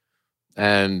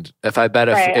 And if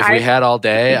we had all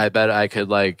day, I bet I could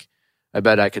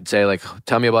say like,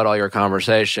 tell me about all your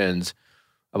conversations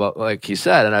about, like he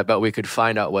said, and I bet we could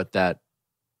find out what that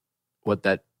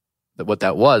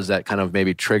was that kind of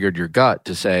maybe triggered your gut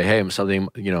to say, hey, something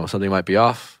might be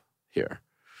off here.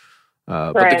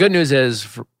 But the good news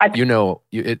is,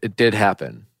 it did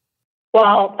happen.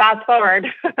 Well, fast forward.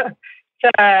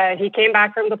 He came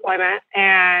back from deployment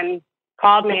and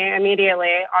called me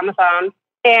immediately on the phone.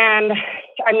 And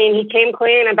I mean, he came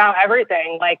clean about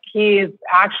everything. Like, he's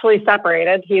actually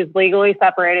separated. He's legally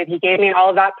separated. He gave me all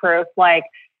of that proof. Like,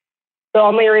 the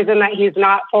only reason that he's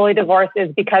not fully divorced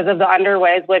is because of the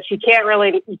underways, which you can't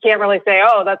really say,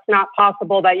 oh, that's not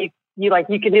possible that you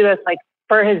can do this. Like,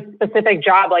 for his specific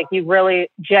job, like, you really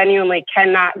genuinely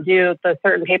cannot do the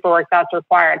certain paperwork that's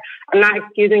required. I'm not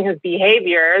excusing his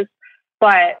behaviors,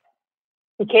 but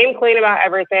he came clean about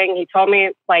everything. He told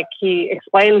me, like, he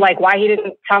explained like why he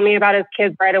didn't tell me about his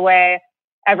kids right away,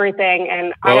 everything.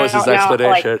 And what was his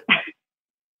explanation?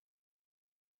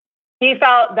 He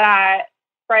felt that,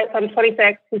 right, so I'm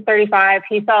 26, he's 35.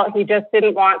 He felt he just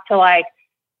didn't want to like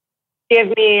give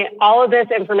me all of this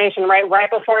information right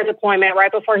before deployment,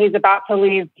 right before he's about to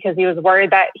leave, because he was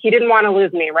worried that he didn't want to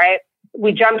lose me, right?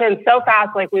 We jumped in so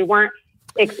fast, like we weren't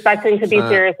expecting to be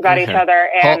serious about each other.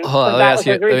 And hold on, let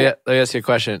me ask you a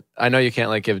question. I know you can't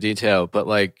like give detail, but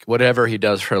like whatever he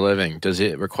does for a living, does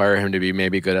it require him to be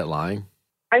maybe good at lying?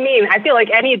 I mean, I feel like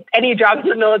any job in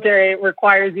the military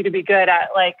requires you to be good at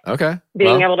like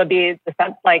being able to be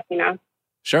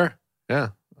Sure. Yeah.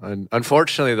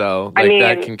 Unfortunately, though,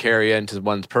 that can carry into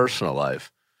one's personal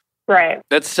life. Right.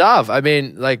 That's tough. I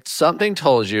mean, like, something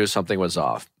told you something was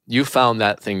off. You found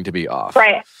that thing to be off.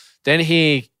 Right. Then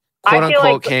he, quote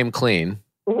unquote, came clean.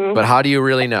 Mm-hmm. But how do you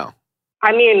really know?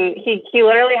 I mean, he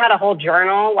literally had a whole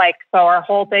journal. Like, so our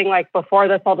whole thing, like, before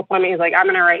this whole deployment, he's like, I'm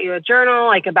going to write you a journal,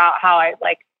 like, about how I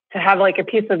like to have like a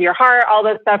piece of your heart, all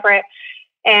this stuff, right?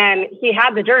 And he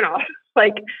had the journal.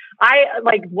 Like, I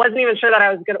like wasn't even sure that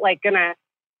I was gonna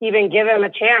even give him a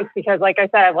chance, because like I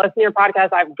said, I've listened to your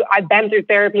podcast. I've been through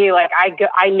therapy. Like,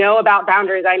 I know about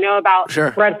boundaries. I know about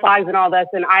red flags and all this.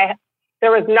 And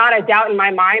there was not a doubt in my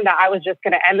mind that I was just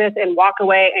going to end this and walk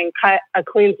away and cut a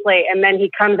clean slate. And then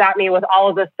he comes at me with all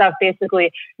of this stuff,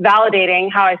 basically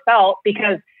validating how I felt,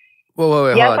 because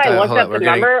wait, yes, I looked up the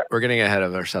number. We're getting ahead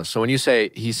of ourselves. So when you say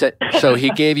so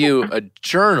he gave you a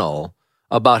journal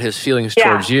about his feelings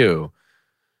towards you,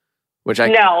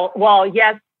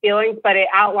 yes, feelings, but it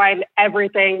outlined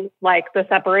everything, like the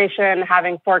separation,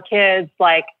 having 4 kids,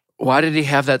 like. Why did he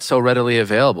have that so readily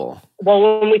available?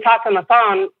 Well, when we talked on the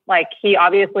phone, like, he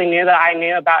obviously knew that I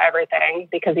knew about everything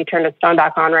because he turned his phone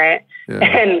back on, right? Yeah.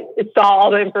 And saw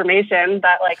all the information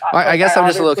that, like, I guess I'm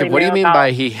just a little confused. What do you mean by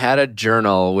he had a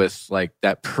journal with, like,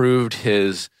 that proved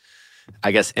his,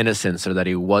 I guess, innocence, or that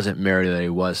he wasn't married, that he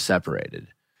was separated?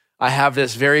 I have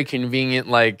this very convenient,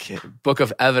 like, book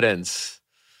of evidence.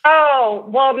 Oh,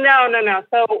 well, no.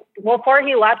 So before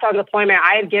he left on deployment,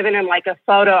 I had given him like a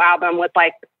photo album with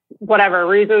like whatever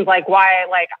reasons, like why,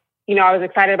 like, you know, I was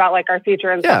excited about like our future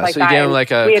and stuff like that. Yeah, so you gave him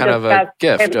like a kind of a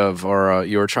gift or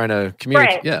you were trying to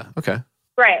communicate. Right. Yeah, okay.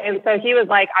 Right. And so he was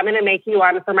like, I'm going to make you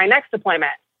one for my next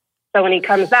deployment. So when he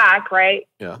comes back, right,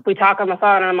 we talk on the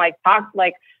phone and I'm like,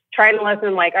 trying to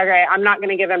listen, like, okay, I'm not going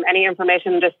to give him any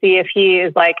information to see if he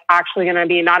is like actually going to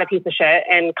be not a piece of shit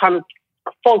and come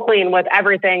full clean with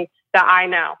everything that I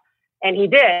know. And he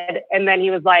did. And then he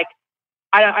was like,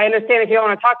 I understand if you don't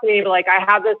want to talk to me, but like, I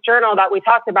have this journal that we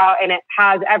talked about and it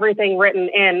has everything written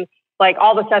in, like,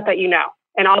 all the stuff that you know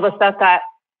and all the stuff that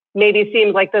maybe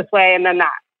seems like this way and then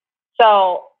that.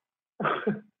 So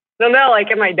I don't know, like,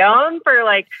 am I dumb for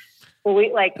like,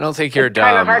 I don't think you're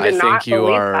dumb. I think you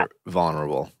are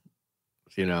vulnerable,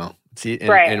 you know,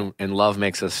 and love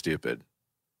makes us stupid,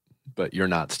 but you're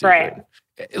not stupid. Right.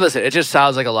 Listen, it just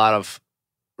sounds like a lot of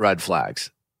red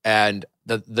flags. And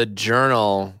the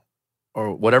journal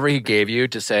or whatever he gave you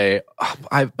to say,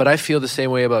 but I feel the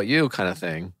same way about you kind of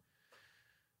thing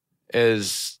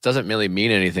doesn't really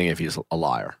mean anything if he's a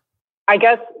liar. I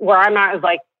guess where I'm at is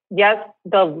like, yes,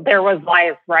 there was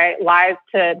lies, right? Lies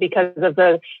because of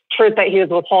the truth that he was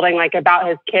withholding, like about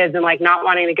his kids and like not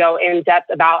wanting to go in depth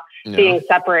about being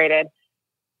separated.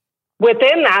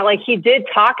 within that, like, he did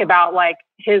talk about like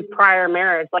his prior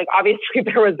marriage. Like, obviously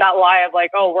there was that lie of like,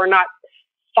 oh, we're not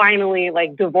finally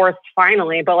like divorced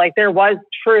finally, but like there was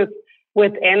truth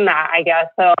within that, I guess.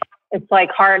 So it's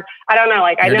like hard. I don't know.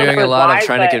 Like, You're I know doing a there's lot lies, of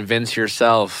trying but to convince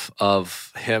yourself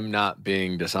of him not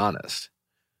being dishonest.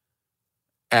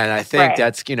 And I think Right.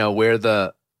 that's, you know,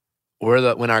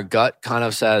 when our gut kind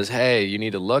of says, hey, you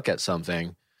need to look at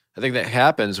something. I think that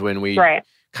happens when we right.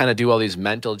 kind of do all these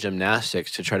mental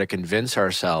gymnastics to try to convince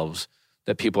ourselves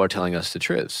that people are telling us the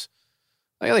truths.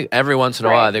 Like, I think every once in a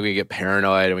while, I Right. think we get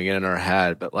paranoid and we get in our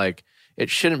head, but like, it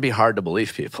shouldn't be hard to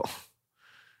believe people,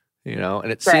 you know?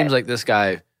 And it Right. seems like this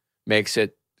guy makes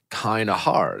it kind of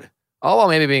hard, all while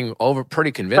maybe being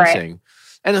pretty convincing.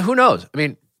 And who knows? I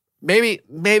mean, maybe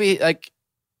he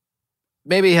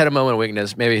had a moment of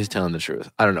weakness. Maybe he's telling the truth.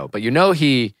 I don't know. But you know,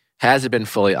 he hasn't been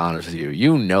fully honest with you.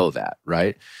 You know that,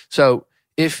 right? So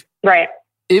Right.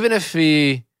 even if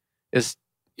he is,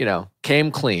 you know,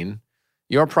 came clean,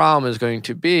 your problem is going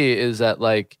to be is that,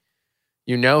 like,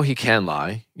 you know, he can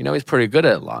lie. You know, he's pretty good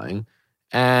at lying.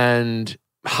 And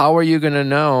how are you going to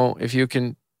know if you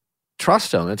can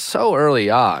trust him? It's so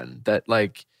early on that,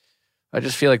 like, I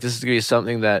just feel like this is going to be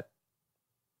something that,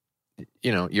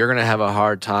 you know, you're going to have a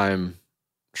hard time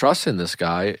trusting this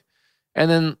guy. And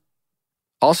then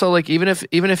also, like, even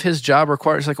if his job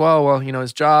requires, like, well, you know,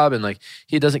 his job, and like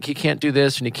he can't do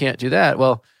this and he can't do that.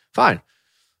 Well, fine.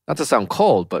 Not to sound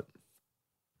cold, but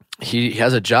he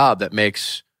has a job that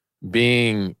makes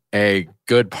being a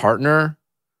good partner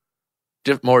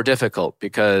more difficult,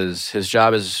 because his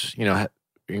job is, you know,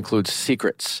 includes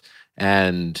secrets,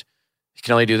 and you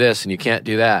can only do this and you can't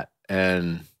do that.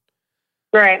 And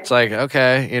Right. it's like,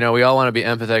 okay, you know, we all want to be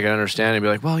empathetic and understanding and be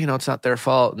like, well, you know, it's not their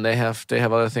fault and they have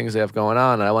other things they have going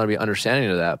on. And I want to be understanding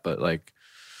of that. But like,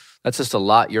 that's just a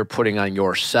lot you're putting on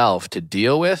yourself to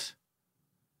deal with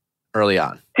early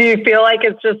on. Do you feel like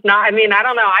it's just not, I mean, I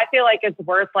don't know. I feel like it's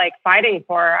worth like fighting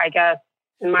for, I guess,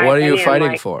 in my What are opinion. you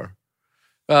fighting like, for?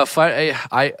 not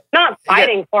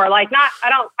fighting for, like, not,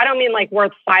 I don't mean like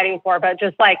worth fighting for, but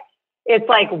just like, it's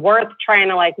like worth trying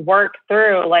to like work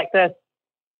through like this,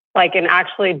 like, and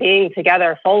actually being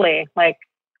together fully. Like,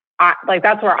 like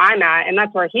that's where I'm at, and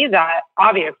that's where he's at.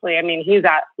 Obviously, I mean, he's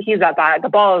at that. The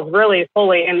ball is really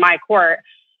fully in my court.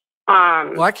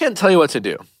 Well, I can't tell you what to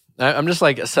do. I'm just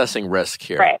like assessing risk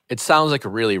here. Right. It sounds like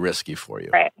really risky for you.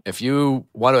 Right. If you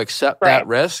want to accept that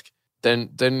risk,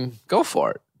 then go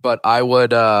for it. But I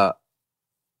would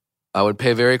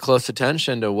pay very close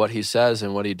attention to what he says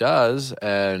and what he does,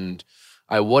 and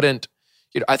I wouldn't.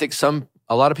 You know, I think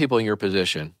a lot of people in your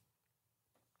position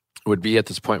would be at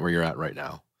this point where you're at right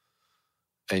now,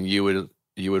 and you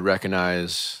would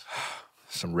recognize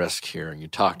some risk here, and you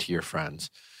talk to your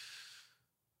friends,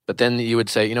 but then you would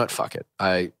say, you know what, fuck it,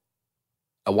 I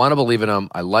want to believe in him,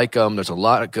 I like him, there's a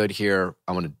lot of good here,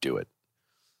 I want to do it.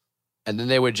 And then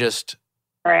they would just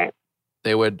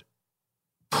they would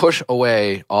push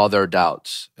away all their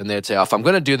doubts, and they'd say, oh, if I'm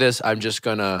going to do this, I'm just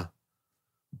going to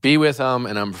be with him,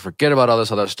 and I'm going to forget about all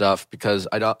this other stuff, because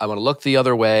I want to look the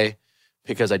other way,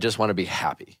 because I just want to be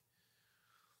happy.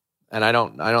 And I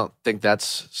don't think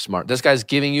that's smart. This guy's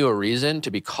giving you a reason to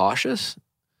be cautious.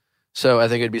 So I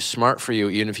think it'd be smart for you,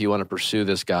 even if you want to pursue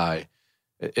this guy,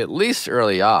 at least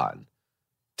early on,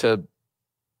 to,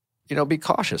 you know, be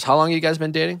cautious. How long have you guys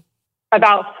been dating?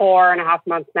 About 4.5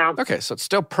 months now. Okay, so it's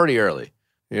still pretty early,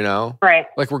 you know? Right.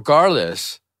 Like,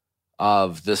 regardless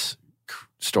of this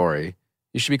story,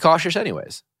 you should be cautious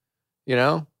anyways, you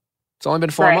know? It's only been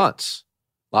 4 months.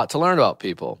 A lot to learn about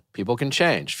people. People can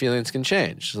change. Feelings can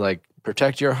change. Like,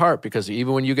 protect your heart, because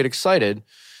even when you get excited,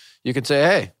 you can say,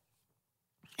 hey,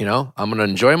 you know, I'm going to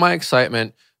enjoy my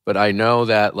excitement, but I know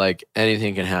that, like,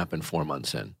 anything can happen 4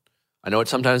 months in. I know it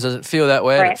sometimes doesn't feel that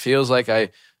way. And it feels like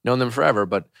I've known them forever,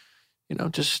 but, you know,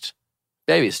 just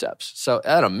baby steps. So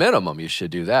at a minimum, you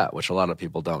should do that, which a lot of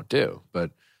people don't do.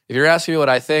 But if you're asking me what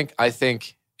I think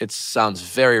it sounds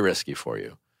very risky for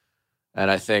you. And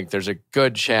I think there's a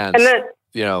good chance,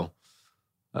 you know,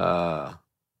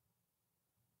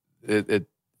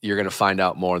 you're going to find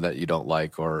out more that you don't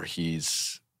like, or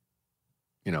he's,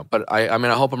 you know, but I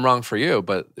mean, I hope I'm wrong for you,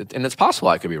 and it's possible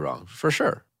I could be wrong, for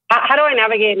sure. How do I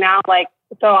navigate now? Like,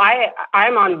 so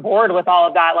I'm on board with all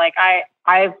of that. Like,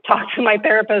 I've talked to my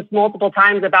therapist multiple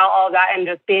times about all of that, and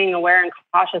just being aware and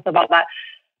cautious about that.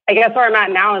 I guess where I'm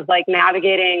at now is like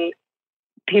navigating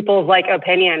people's like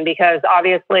opinion, because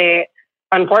obviously,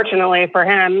 unfortunately for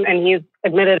him, and he's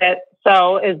admitted it,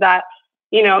 so is that,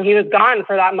 you know, he was gone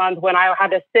for that month when I had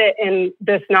to sit in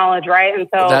this knowledge, right? And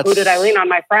so who did I lean on?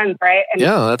 My friends, right? And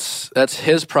yeah, that's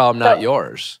his problem, not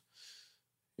yours.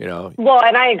 Well,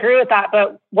 and I agree with that,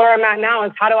 but where I'm at now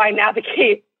is how do I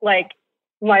navigate like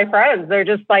my friends? They're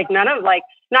just like not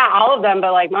all of them,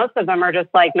 but like most of them are just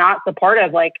like not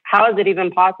supportive. Like, how is it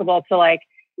even possible to like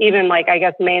even like, I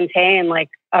guess, maintain like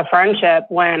a friendship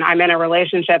when I'm in a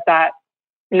relationship that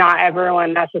not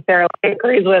everyone necessarily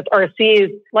agrees with or sees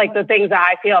like the things that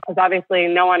I feel? Because obviously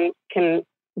no one can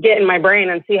get in my brain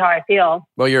and see how I feel.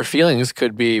 Well, your feelings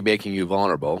could be making you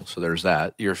vulnerable. So there's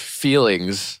that. Your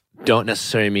feelings don't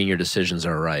necessarily mean your decisions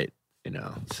are right,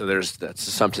 So that's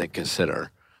something to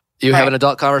consider. You have an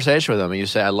adult conversation with them and you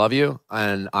say, I love you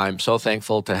and I'm so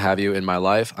thankful to have you in my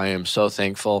life. I am so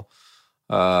thankful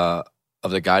of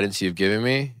the guidance you've given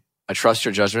me. I trust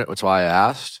your judgment, which is why I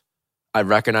asked. I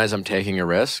recognize I'm taking a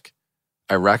risk.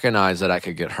 I recognize that I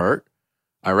could get hurt.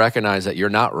 I recognize that you're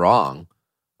not wrong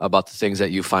about the things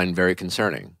that you find very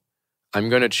concerning. I'm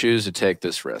going to choose to take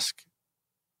this risk.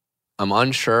 I'm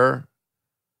unsure.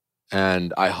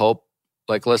 And I hope,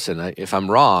 like, listen, if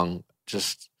I'm wrong,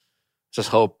 just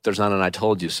hope there's not an I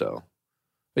told you so.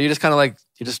 But you just kind of like,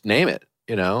 you just name it,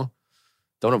 Don't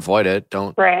avoid it.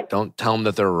 Don't tell them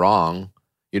that they're wrong.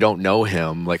 You don't know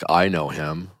him like I know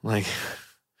him. Like,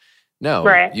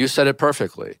 no, you said it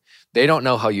perfectly. They don't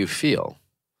know how you feel.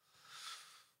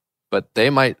 But they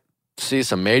might see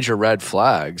some major red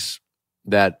flags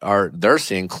that they're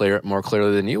seeing more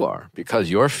clearly than you are because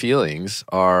your feelings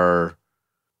are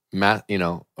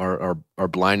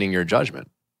blinding your judgment,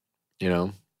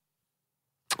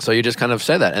 So you just kind of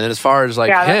say that. And then as far as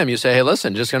like him, you say, hey,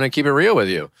 listen, just going to keep it real with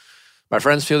you. My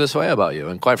friends feel this way about you.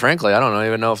 And quite frankly, I don't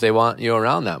even know if they want you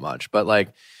around that much. But like,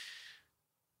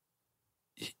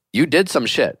 you did some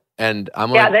shit. And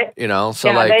I'm like, they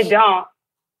don't.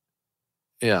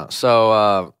 Yeah.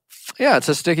 So, it's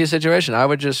a sticky situation. I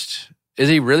would just, is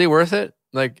he really worth it?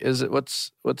 Like, is it,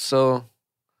 what's so...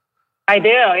 I do.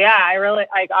 Yeah. I really,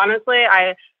 like, honestly,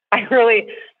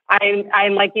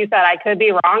 I'm like you said, I could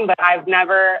be wrong, but I've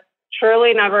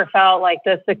truly never felt like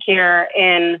this secure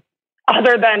in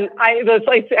other than I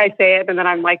say it and then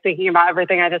I'm like thinking about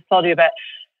everything I just told you, but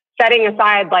setting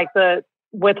aside like the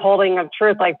withholding of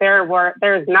truth, like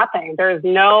there's nothing, there's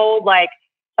no like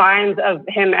signs of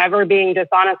him ever being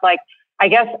dishonest. Like, I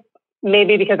guess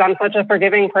maybe because I'm such a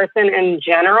forgiving person in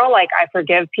general, like I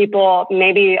forgive people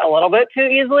maybe a little bit too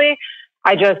easily.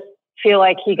 I just feel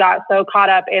like he got so caught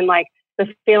up in like the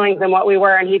feelings and what we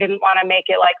were, and he didn't want to make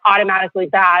it like automatically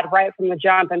bad right from the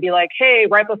jump and be like, hey,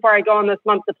 right before I go on this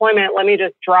month's deployment, let me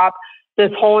just drop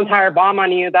this whole entire bomb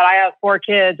on you that I have 4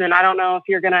 kids and I don't know if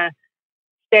you're going to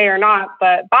stay or not,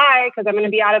 but bye, because I'm going to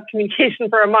be out of communication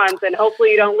for a month and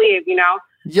hopefully you don't leave,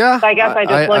 Yeah. So I guess I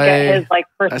just look at his like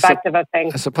perspective of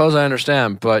things. I suppose I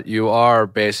understand, but you are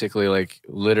basically like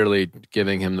literally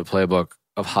giving him the playbook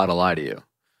of how to lie to you.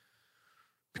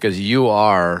 Because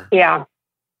you're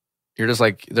just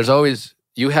like,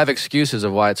 you have excuses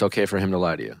of why it's okay for him to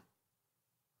lie to you.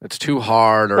 It's too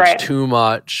hard or it's too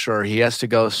much or he has to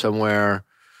go somewhere.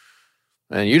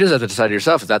 And you just have to decide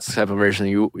yourself if that's the type of relation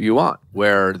you want,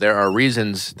 where there are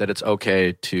reasons that it's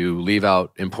okay to leave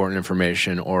out important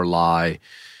information or lie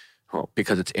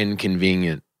because it's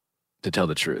inconvenient to tell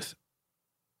the truth.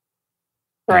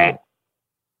 Right.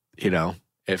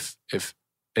 If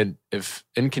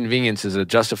inconvenience is a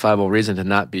justifiable reason to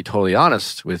not be totally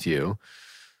honest with you,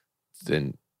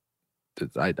 then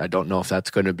I don't know if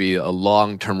that's going to be a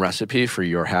long-term recipe for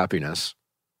your happiness.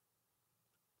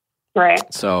 Right.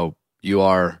 So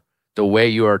the way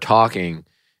you are talking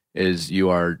is you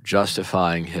are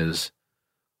justifying his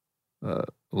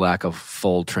lack of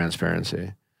full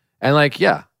transparency. And like,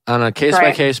 on a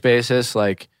case-by-case basis,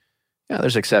 like,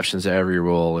 there's exceptions to every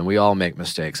rule and we all make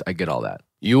mistakes. I get all that.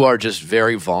 You are just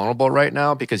very vulnerable right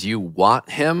now because you want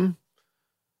him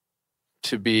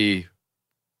to be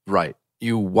right.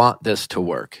 You want this to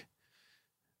work.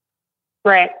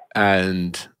 Right.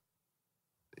 And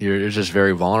you're just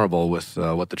very vulnerable with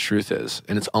what the truth is.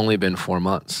 And it's only been 4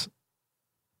 months.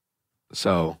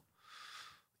 So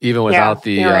even without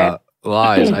the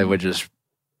lies,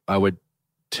 I would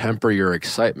temper your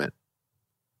excitement.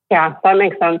 Yeah, that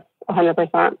makes sense.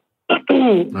 100%.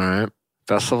 All right.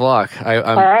 Best of luck.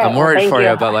 I'm worried for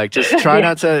you, but like, just try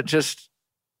not to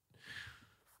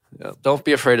don't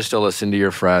be afraid to still listen to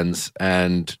your friends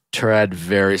and tread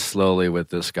very slowly with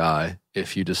this guy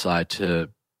if you decide to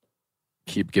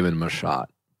keep giving him a shot,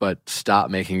 but stop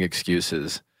making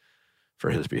excuses for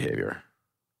his behavior.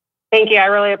 Thank you. I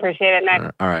really appreciate it,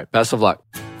 Nick. All right. Best of luck.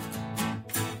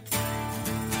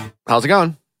 How's it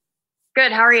going?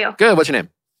 Good. How are you? Good. What's your name?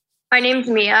 My name's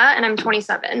Mia, and I'm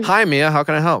 27. Hi, Mia. How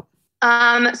can I help?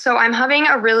 So I'm having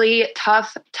a really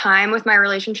tough time with my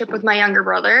relationship with my younger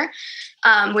brother,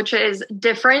 which is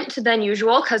different than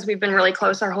usual because we've been really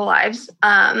close our whole lives.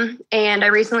 And I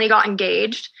recently got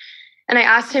engaged, and I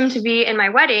asked him to be in my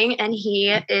wedding, and he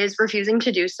is refusing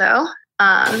to do so.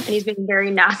 And he's being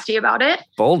very nasty about it.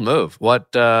 Bold move. What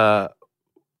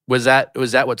was that?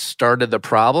 Was that what started the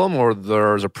problem, or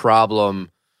there was a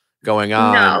problem going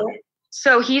on? No.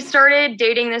 So he started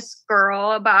dating this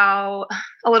girl about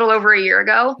a little over a year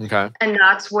ago. Okay. And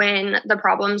that's when the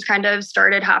problems kind of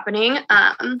started happening.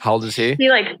 How old is he?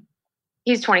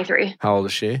 He's 23. How old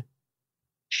is she?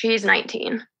 She's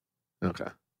 19. Okay.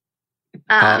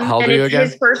 How old and are you it's again?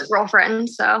 his first girlfriend.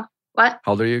 So what?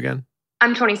 How old are you again?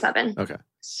 I'm 27. Okay.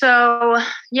 So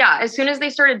yeah, as soon as they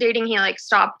started dating, he like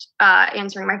stopped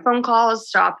answering my phone calls,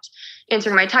 stopped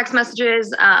answering my text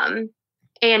messages.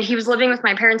 And he was living with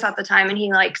my parents at the time, and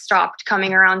he like stopped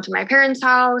coming around to my parents'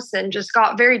 house and just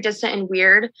got very distant and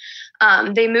weird.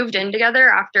 They moved in together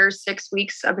after 6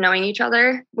 weeks of knowing each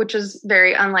other, which is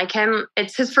very unlike him.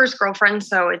 It's his first girlfriend,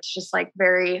 so it's just like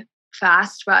very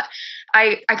fast. But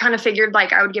I kind of figured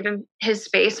like I would give him his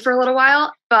space for a little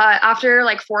while. But after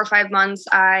like 4 or 5 months,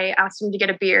 I asked him to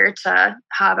get a beer to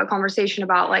have a conversation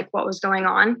about like what was going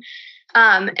on.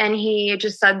 And he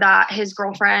just said that his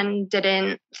girlfriend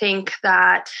didn't think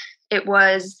that it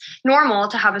was normal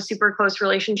to have a super close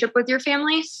relationship with your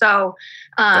family. So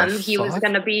he was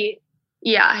going to be,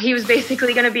 he was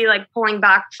basically going to be like pulling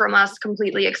back from us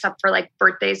completely except for like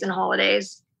birthdays and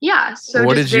holidays. Yeah. So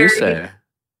what did you say?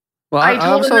 Well,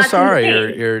 I'm so sorry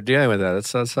you're dealing with that.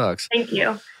 That sucks. Thank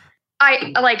you.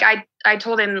 I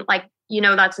told him like,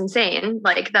 that's insane.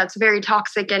 Like that's very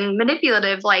toxic and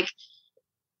manipulative.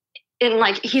 And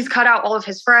like he's cut out all of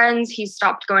his friends. He's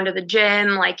stopped going to the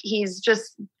gym. Like he's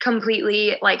just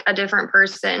completely like a different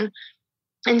person.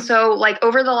 And so like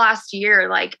over the last year,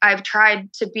 like I've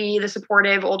tried to be the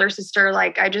supportive older sister.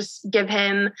 Like I just give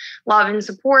him love and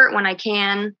support when I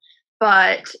can.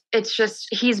 But it's just,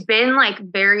 he's been like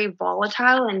very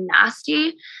volatile and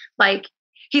nasty. Like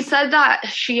he said that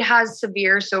she has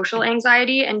severe social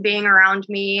anxiety, and being around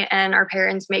me and our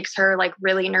parents makes her like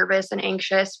really nervous and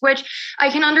anxious, which I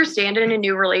can understand in a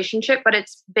new relationship, but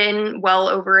it's been well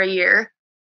over a year.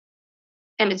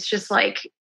 And it's just like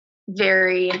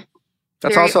very...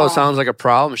 That's also sounds like a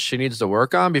problem she needs to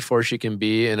work on before she can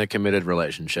be in a committed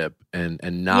relationship and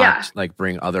not like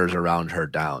bring others around her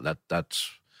down. That'd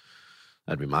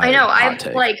be my hot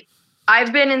take.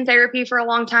 I've been in therapy for a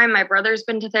long time. My brother's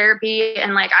been to therapy,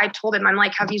 and like I told him, I'm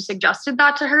like, have you suggested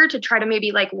that to her to try to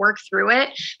maybe like work through it?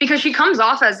 Because she comes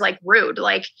off as like rude.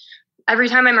 Like every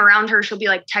time I'm around her, she'll be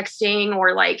like texting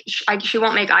or like she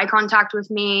won't make eye contact with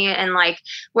me. And like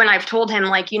when I've told him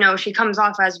like, she comes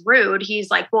off as rude,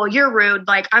 he's like, well, you're rude.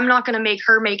 Like I'm not going to make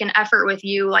her make an effort with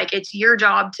you. Like it's your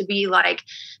job to be like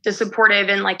the supportive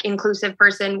and like inclusive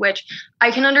person, which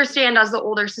I can understand as the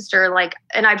older sister. Like,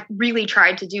 and I've really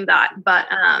tried to do that, but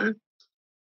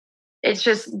it's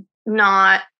just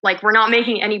not like we're not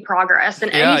making any progress.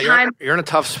 And anytime you're in a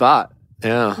tough spot.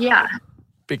 Yeah. Yeah.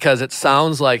 Because it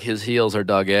sounds like his heels are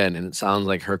dug in, and it sounds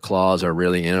like her claws are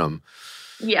really in him.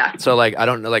 Yeah. So like, I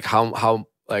don't know, like how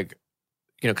like,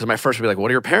 because my first would be like,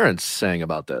 what are your parents saying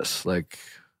about this? Like,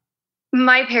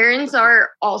 my parents are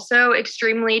also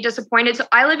extremely disappointed. So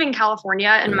I live in California,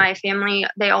 and my family,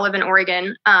 they all live in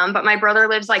Oregon. But my brother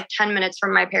lives like 10 minutes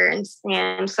from my parents.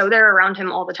 And so they're around him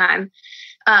all the time.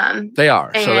 They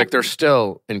are. So like they're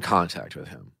still in contact with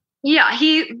him. Yeah,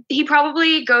 he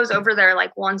probably goes over there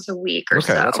like once a week or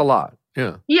so. Okay, that's a lot.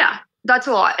 Yeah. Yeah, that's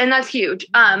a lot. And that's huge.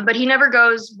 But he never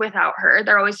goes without her.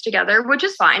 They're always together, which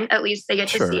is fine. At least they get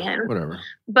to see him. Whatever.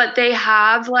 But they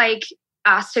have like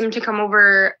asked him to come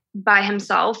over by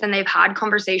himself, and they've had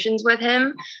conversations with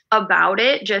him about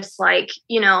it. Just like,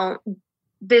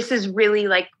 this is really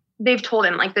like, they've told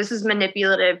him like, this is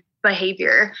manipulative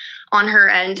behavior on her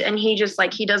end. And he just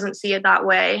like, he doesn't see it that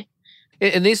way.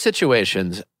 In these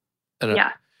situations,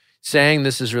 saying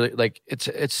this is really like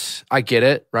it's I get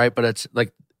it, right? But it's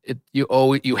like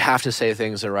you have to say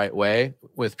things the right way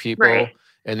with people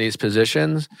in these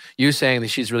positions. You saying that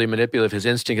she's really manipulative, his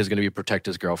instinct is going to be protect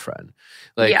his girlfriend.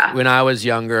 Like when I was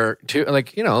younger, too,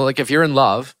 like like if you're in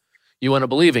love, you want to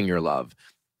believe in your love,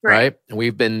 right? And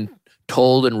we've been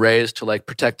told and raised to like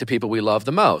protect the people we love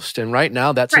the most, and right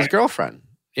now that's his girlfriend.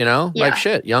 Like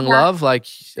shit, young love, like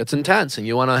it's intense, and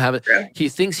you want to have it. He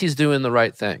thinks he's doing the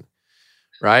right thing.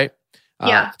 Right?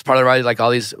 It's part of the right, like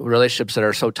all these relationships that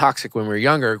are so toxic when we're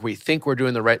younger, we think we're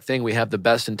doing the right thing. We have the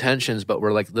best intentions, but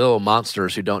we're like little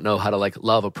monsters who don't know how to like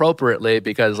love appropriately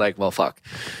because like, well, fuck,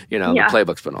 the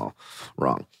playbook's been all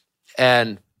wrong.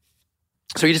 And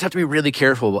So you just have to be really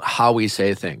careful about how we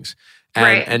say things, and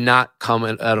Right. and not come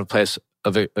out of a place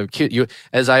of cute. You,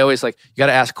 as I always like, you got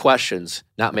to ask questions,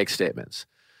 not make statements.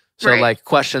 So Right. like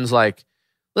questions like,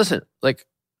 listen, like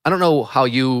I don't know how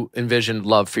you envisioned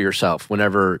love for yourself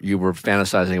whenever you were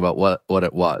fantasizing about what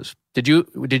it was. Did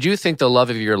you think the love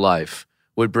of your life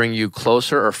would bring you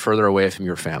closer or further away from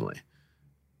your family?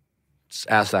 Just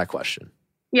ask that question.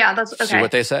 Yeah, that's okay. See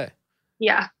what they say.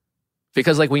 Yeah.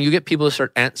 Because like when you get people to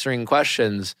start answering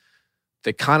questions,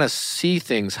 they kind of see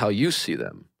things how you see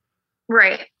them.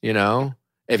 Right. You know?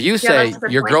 If you say that's a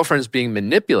good your point. girlfriend's being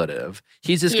manipulative,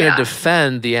 he's just going to Yeah.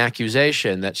 defend the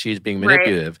accusation that she's being Right.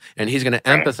 manipulative. And he's going to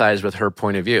Right. empathize with her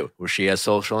point of view, where she has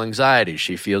social anxiety.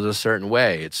 She feels a certain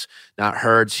way. It's not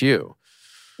her, it's you.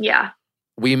 Yeah.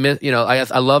 We miss, you know,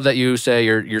 I love that you say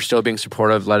you're still being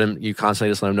supportive. You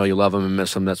constantly just let him know you love him and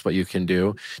miss him. That's what you can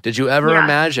do. Did you ever Yeah.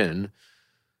 imagine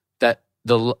that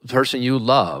the person you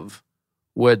love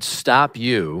would stop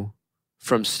you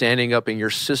from standing up in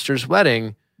your sister's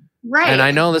wedding? Right. And I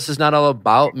know this is not all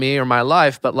about me or my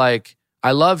life, but like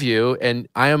I love you and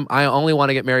I only want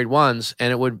to get married once,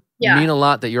 and it would Yeah. mean a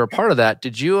lot that you're a part of that.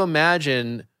 Did you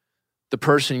imagine the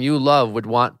person you love would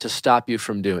want to stop you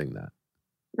from doing that?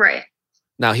 Right.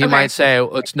 Now he Okay. might say,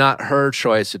 well, it's not her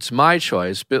choice, it's my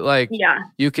choice. But like Yeah.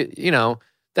 you could, you know,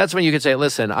 that's when you could say,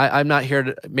 listen, I'm not here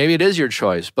to, maybe it is your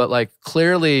choice, but like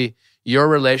clearly your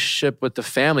relationship with the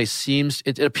family seems,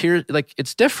 it appears like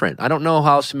it's different. I don't know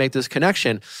how else to make this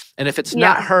connection. And if it's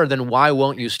not Yeah. her, then why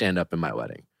won't you stand up in my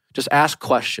wedding? Just ask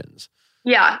questions.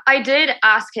 Yeah. I did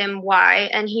ask him why,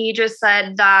 and he just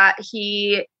said that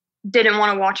he didn't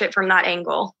want to watch it from that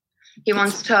angle. He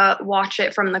wants to watch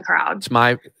it from the crowd.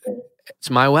 It's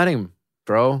my wedding,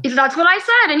 bro. That's what I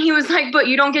said. And he was like, but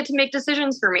you don't get to make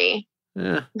decisions for me.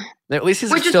 Yeah. At least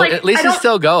he's Which is still, like, at least I he's don't-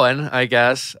 still going, I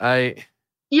guess.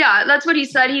 Yeah, that's what he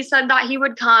said. He said that he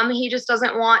would come. He just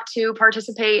doesn't want to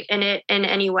participate in it in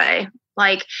any way.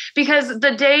 Like, because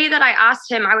the day that I asked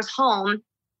him, I was home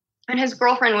and his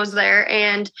girlfriend was there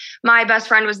and my best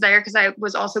friend was there because I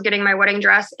was also getting my wedding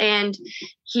dress. And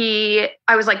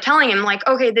I was like telling him like,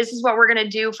 okay, this is what we're going to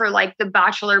do for like the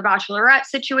bachelorette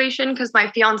situation. Cause my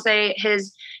fiance,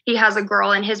 he has a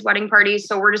girl in his wedding party.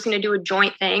 So we're just going to do a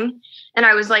joint thing. And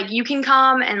I was like, you can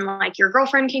come and like your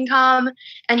girlfriend can come.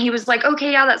 And he was like,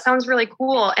 okay, yeah, that sounds really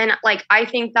cool. And like, I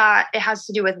think that it has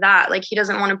to do with that. Like he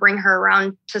doesn't want to bring her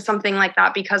around to something like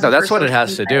that because No, of that's her what it social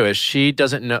has to do. Is she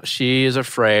doesn't know, she is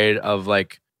afraid of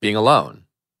like being alone.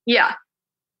 Yeah.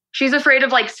 She's afraid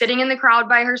of like sitting in the crowd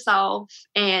by herself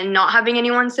and not having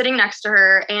anyone sitting next to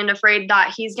her, and afraid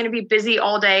that he's going to be busy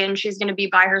all day and she's going to be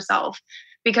by herself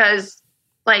because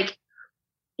like,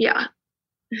 yeah.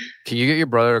 Can you get your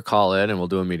brother to call in and we'll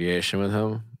do a mediation with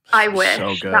him? I wish.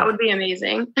 So good. That would be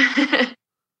amazing.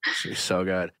 She's so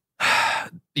good.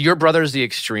 Your brother's the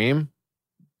extreme,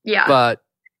 Yeah. but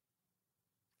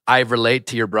I relate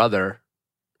to your brother.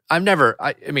 I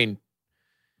mean,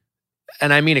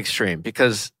 and I mean extreme,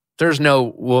 because there's no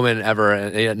woman ever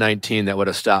at 19 that would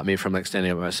have stopped me from like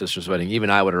standing up at my sister's wedding. Even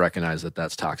I would have recognized that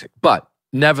that's toxic. But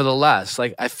nevertheless,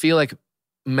 like I feel like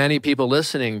many people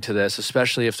listening to this,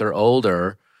 especially if they're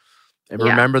older and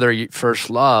Yeah. remember their first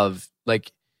love,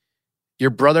 like your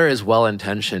brother is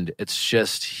well-intentioned. It's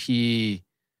just he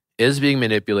is being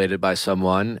manipulated by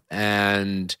someone,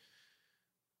 and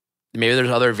maybe there's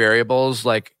other variables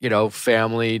like, you know,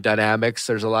 family dynamics.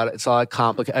 It's a lot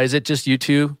complicated. Is it just you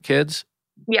two kids?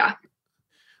 Yeah.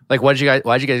 Like, why'd you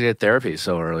guys get therapy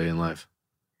so early in life?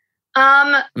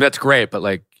 I mean, that's great, but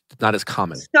like not as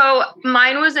common. So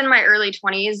mine was in my early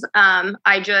 20s.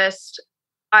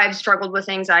 I've struggled with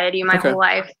anxiety my whole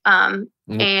life.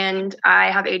 And I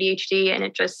have ADHD, and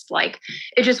it just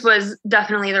was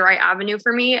definitely the right avenue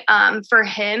for me. For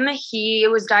him, he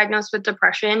was diagnosed with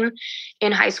depression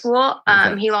in high school.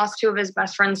 He lost two of his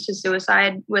best friends to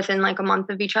suicide within like a month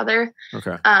of each other.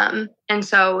 Okay. And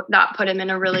so that put him in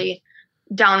a really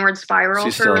downward spiral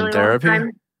Is he for a still in really therapy? long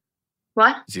time.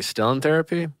 What? Is he still in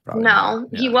therapy? Probably No, not.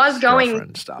 he Yeah, was his going.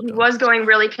 girlfriend stopped He him. was going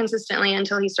really consistently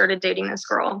until he started dating this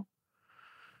girl.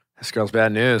 This girl's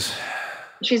bad news.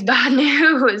 She's bad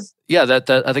news. Yeah,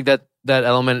 I think that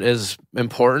element is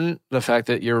important. The fact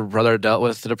that your brother dealt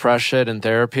with the depression and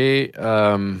therapy,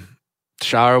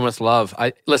 shower him with love.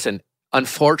 Listen.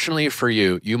 Unfortunately for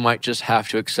you, you might just have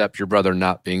to accept your brother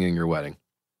not being in your wedding.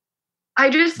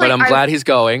 But I'm glad he's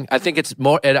going. I think it's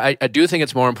more. I do think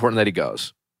it's more important that he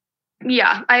goes.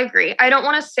 Yeah, I agree. I don't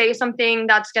want to say something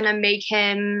that's going to make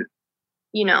him,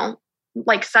 you know,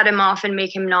 like set him off and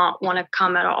make him not want to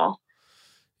come at all.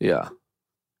 Yeah.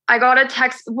 I got a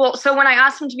text. Well, so when I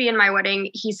asked him to be in my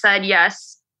wedding, he said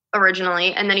yes.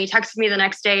 originally. And then he texted me the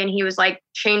next day and he was like,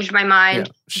 changed my mind.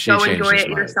 Yeah, she Go changed enjoy his it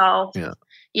mind. yourself. Yeah.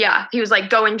 Yeah. He was like,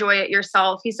 go enjoy it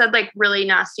yourself. He said like really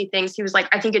nasty things. He was like,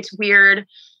 I think it's weird,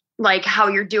 like how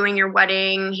you're doing your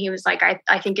wedding. He was like,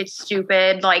 I think it's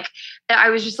stupid. Like, I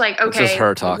was just like, okay. It's just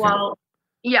her talking. Well,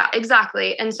 yeah,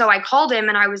 exactly. And so I called him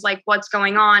and I was like, what's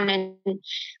going on? And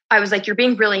I was like, you're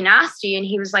being really nasty. And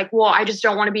he was like, well, I just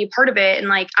don't want to be a part of it. And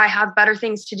like, I have better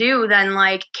things to do than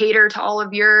like cater to all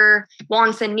of your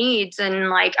wants and needs. And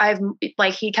like,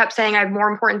 he kept saying, I have more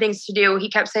important things to do. He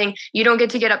kept saying, you don't get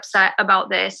to get upset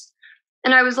about this.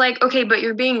 And I was like, okay, but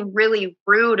you're being really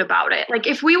rude about it. Like,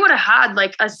 if we would have had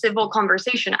like a civil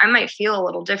conversation, I might feel a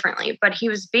little differently, but he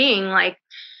was being like,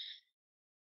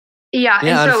 yeah.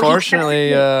 Yeah, and so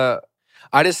unfortunately,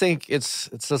 I just think it's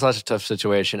such a tough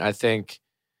situation. I think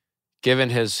given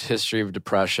his history of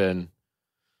depression,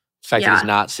 the fact that he's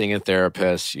not seeing a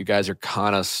therapist, you guys are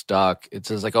kind of stuck. It's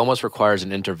just like almost requires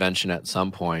an intervention at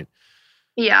some point.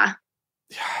 Yeah.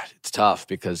 It's tough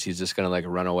because he's just going to like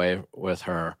run away with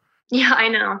her. Yeah, I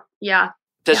know. Yeah.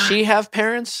 Does she have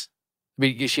parents? I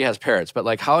mean, she has parents, but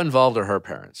like how involved are her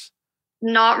parents?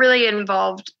 Not really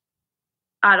involved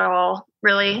at all,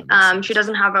 really. She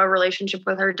doesn't have a relationship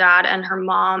with her dad, and her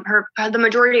mom, the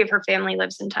majority of her family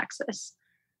lives in Texas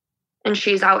and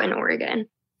she's out in Oregon.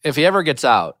 If he ever gets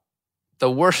out, the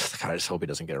worst, God, I just hope he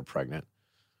doesn't get her pregnant.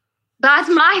 That's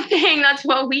my thing. That's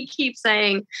what we keep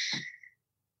saying.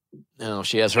 No,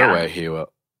 she has her way, he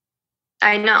will.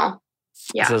 I know.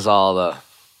 Yeah. This is all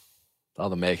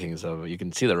the makings of it. You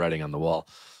can see the writing on the wall.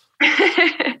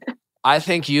 I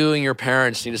think you and your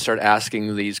parents need to start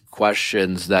asking these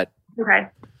questions that okay.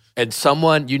 And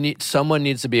someone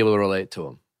needs to be able to relate to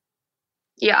him.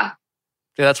 Yeah.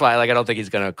 That's why I don't think he's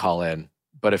gonna call in.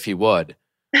 But if he would,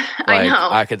 I know.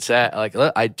 I could say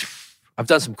I've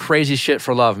done some crazy shit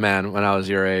for love, man, when I was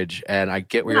your age, and I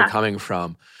get where you're coming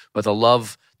from. But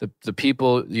the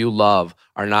people you love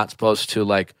are not supposed to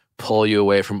like pull you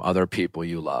away from other people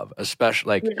you love,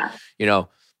 especially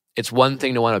it's one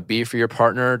thing to want to be for your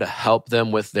partner, to help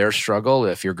them with their struggle.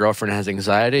 If your girlfriend has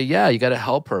anxiety, you got to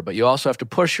help her, but you also have to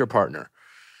push your partner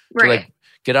to like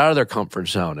get out of their comfort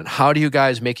zone. And how do you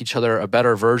guys make each other a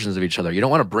better versions of each other? You don't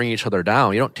want to bring each other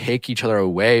down. You don't take each other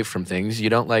away from things. You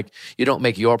don't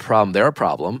make your problem their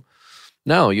problem.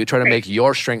 No, you try to make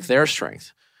your strength their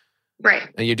strength. Right.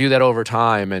 And you do that over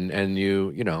time. And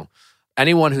you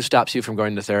anyone who stops you from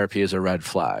going to therapy is a red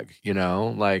flag,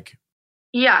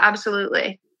 Yeah,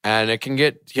 absolutely. And it can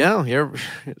get, your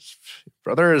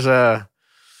brother is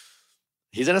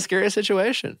he's in a scary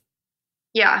situation.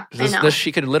 Yeah, I know.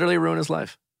 She could literally ruin his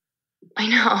life. I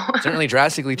know. Certainly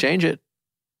drastically change it.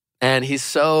 And he's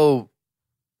so,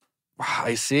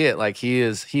 I see it, like he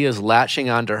is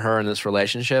latching onto her in this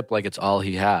relationship like it's all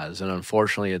he has. And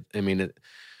unfortunately,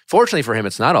 fortunately for him,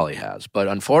 it's not all he has. But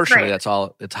unfortunately,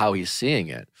 it's how he's seeing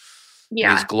it. Yeah.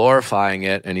 And he's glorifying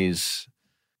it, and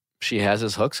she has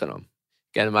his hooks in him.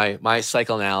 Again, my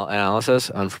psychoanalysis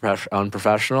on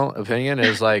professional opinion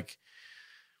is like,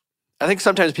 I think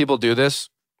sometimes people do this,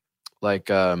 like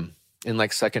in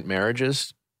like second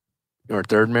marriages or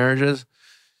third marriages,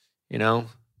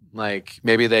 like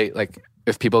maybe they like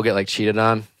if people get like cheated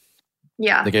on,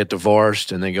 they get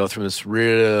divorced and they go through this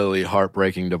really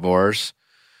heartbreaking divorce,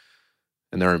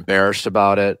 and they're embarrassed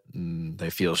about it, and they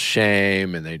feel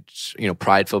shame, and they,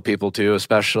 prideful people too,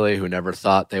 especially, who never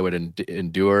thought they would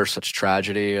endure such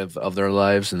tragedy of their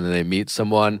lives, and then they meet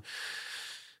someone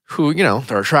who,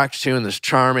 they're attracted to, and is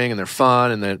charming, and they're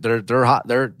fun, and they're hot,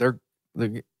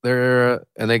 and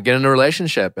they get into a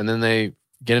relationship, and then they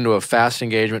get into a fast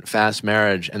engagement, fast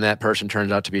marriage, and that person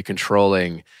turns out to be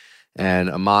controlling and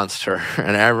a monster,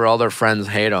 and all their friends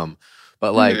hate them,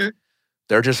 but like. Mm-hmm.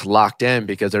 They're just locked in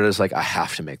because they're just like, I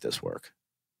have to make this work.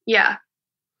 Yeah.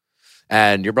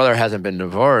 And your brother hasn't been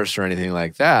divorced or anything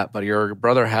like that, but your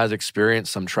brother has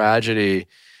experienced some tragedy.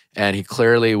 And he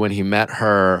clearly, when he met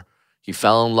her, he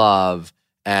fell in love.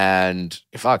 And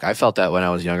I felt that when I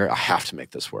was younger. I have to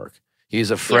make this work.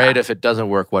 He's afraid if it doesn't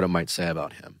work, what it might say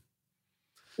about him.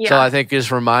 Yeah. So I think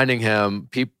just reminding him,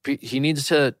 he needs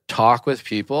to talk with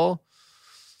people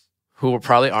who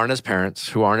probably aren't his parents,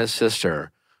 who aren't his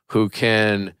sister, who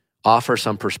can offer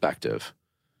some perspective.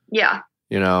 Yeah.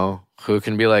 Who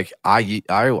can be like, I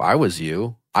was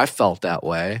you. I felt that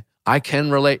way. I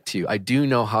can relate to you. I do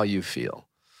know how you feel.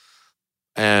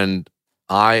 And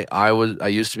I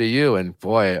used to be you. And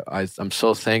boy, I'm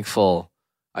so thankful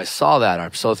I saw that.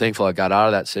 I'm so thankful I got out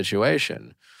of that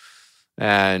situation.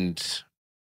 And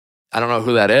I don't know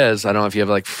who that is. I don't know if you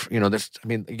have this. I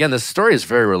mean, again, this story is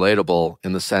very relatable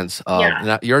in the sense of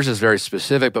yours is very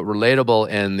specific, but relatable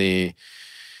in the,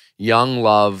 young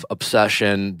love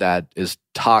obsession that is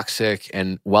toxic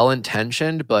and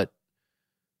well-intentioned, but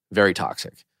very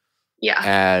toxic. Yeah.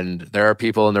 And there are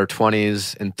people in their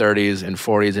 20s and 30s and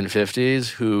 40s and 50s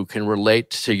who can relate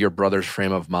to your brother's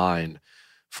frame of mind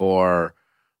for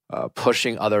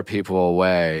pushing other people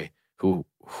away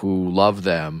who love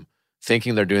them,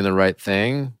 thinking they're doing the right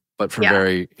thing, but for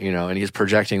very, and he's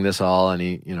projecting this all, and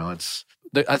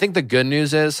I think the good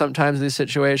news is sometimes in these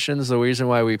situations, the reason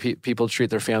why people treat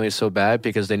their families so bad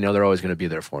because they know they're always going to be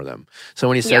there for them. So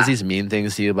when he says these mean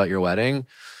things to you about your wedding,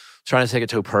 trying to take it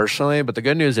too personally. But the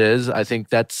good news is, I think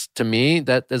to me,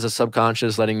 that is a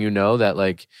subconscious letting you know that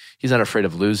like he's not afraid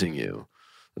of losing you.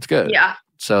 That's good. Yeah.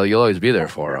 So you'll always be there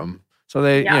for him. So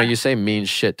you say mean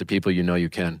shit to people you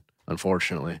can,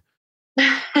 unfortunately.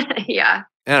 Yeah.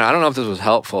 And I don't know if this was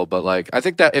helpful, but like I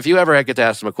think that if you ever get to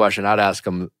ask him a question, I'd ask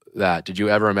him that. Did you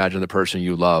ever imagine the person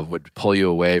you love would pull you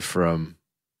away from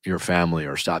your family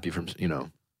or stop you from,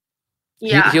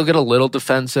 Yeah. He'll get a little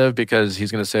defensive because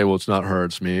he's going to say, well, it's not her,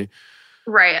 it's me.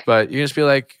 Right. But you just be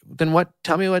like, then what?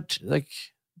 Tell me what, like.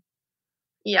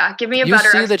 Yeah. Give me a you better.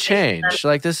 You see the change.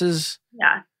 Like this is.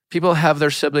 Yeah. People have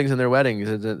their siblings in their weddings,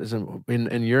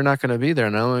 and you're not going to be there,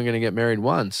 and I'm only going to get married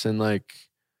once, and like.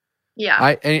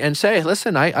 Yeah. And say,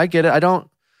 listen, I get it. I don't.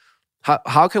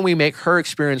 How can we make her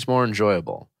experience more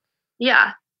enjoyable?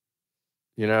 Yeah.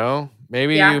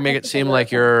 Maybe you make it seem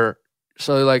like you're.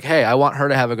 So like, hey, I want her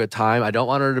to have a good time. I don't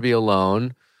want her to be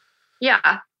alone.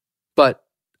 Yeah. But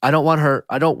I don't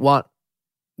want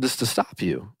this to stop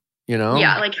you,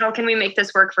 Yeah, like how can we make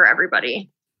this work for everybody?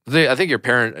 I think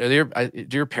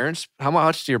how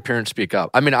much do your parents speak up?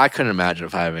 I mean, I couldn't imagine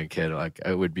if I had a kid, like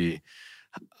it would be,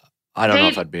 I don't know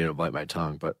if I'd be able to bite my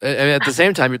tongue, but at the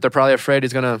same time, they're probably afraid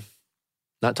he's going to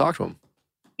not talk to him.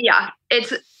 Yeah,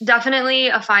 it's definitely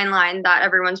a fine line that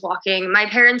everyone's walking. My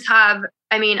parents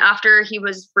after he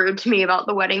was rude to me about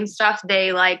the wedding stuff,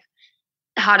 they like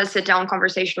had a sit down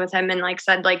conversation with him and like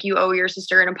said like, you owe your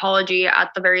sister an apology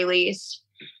at the very least.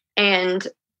 And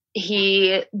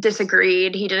he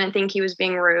disagreed. He didn't think he was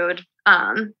being rude.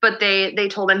 But they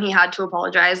told him he had to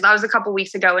apologize. That was a couple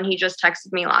weeks ago, and he just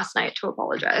texted me last night to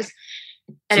apologize.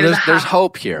 And so there's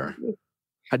hope here.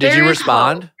 Did you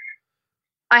respond? Hope.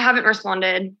 I haven't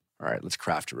responded. All right, let's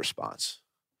craft a response.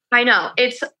 I know.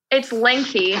 It's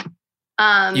lengthy.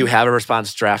 You have a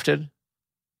response drafted?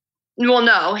 Well,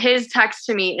 no. His text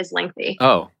to me is lengthy.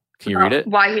 Oh, can you read it?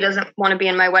 Why he doesn't want to be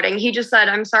in my wedding. He just said,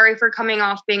 I'm sorry for coming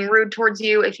off being rude towards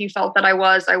you. If you felt that I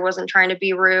wasn't trying to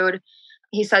be rude.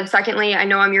 He said, secondly, I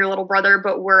know I'm your little brother,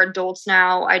 but we're adults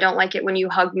now. I don't like it when you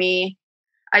hug me.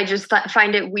 I just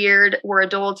find it weird. We're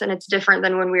adults and it's different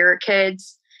than when we were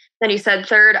kids. Then he said,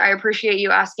 third, I appreciate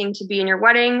you asking to be in your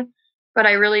wedding, but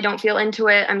I really don't feel into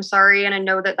it. I'm sorry. And I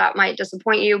know that might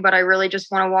disappoint you, but I really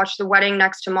just want to watch the wedding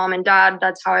next to mom and dad.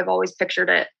 That's how I've always pictured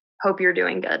it. Hope you're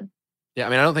doing good. Yeah. I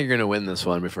mean, I don't think you're going to win this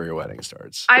one before your wedding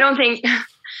starts. I don't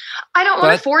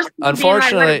want to force him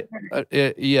unfortunately, to be in my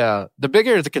wedding. The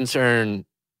bigger the concern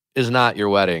is not your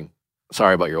wedding.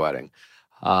 Sorry about your wedding.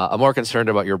 I'm more concerned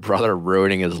about your brother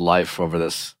ruining his life over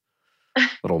this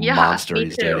little monster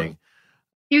he's dating.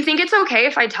 Do you think it's okay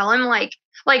if I tell him like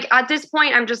at this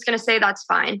point, I'm just going to say that's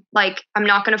fine. Like, I'm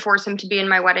not going to force him to be in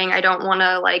my wedding. I don't want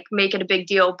to like make it a big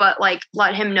deal, but like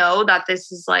let him know that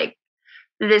this is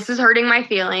hurting my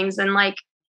feelings and like.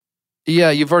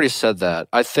 Yeah, you've already said that.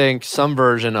 I think some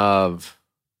version of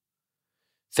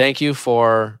thank you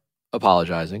for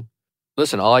apologizing.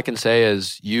 Listen, all I can say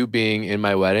is you being in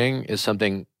my wedding is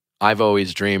something I've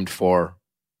always dreamed for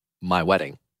my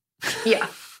wedding. Yeah.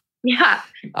 Yeah.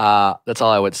 That's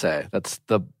all I would say. That's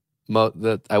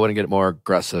I wouldn't get more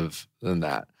aggressive than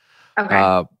that.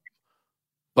 Okay.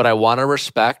 But I want to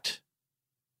respect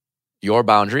your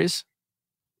boundaries.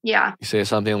 Yeah. You say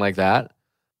something like that.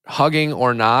 Hugging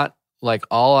or not, like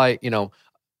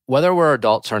whether we're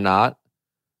adults or not,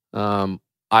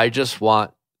 I just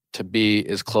want to be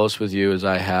as close with you as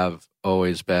I have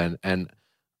always been. And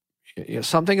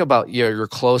something about your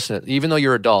closeness, even though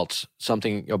you're adults,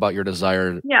 something about your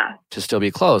desire to still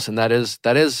be close. And that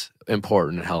is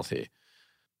important and healthy.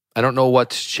 I don't know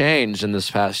what's changed in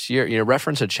this past year.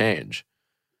 Reference a change.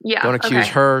 Yeah. Don't accuse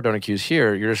her. Don't accuse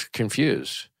here. You're just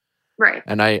confused. Right.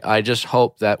 And I just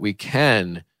hope that we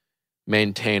can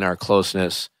maintain our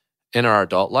closeness in our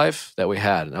adult life that we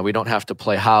had. Now, we don't have to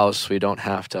play house. We don't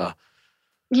have to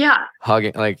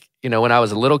hugging. Like, when I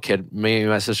was a little kid, me and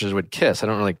my sisters would kiss. I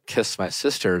don't really kiss my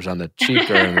sisters on the cheek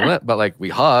or on the lip, but like we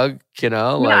hug,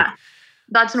 like.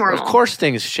 That's normal. Of course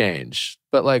things change,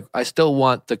 but like I still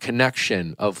want the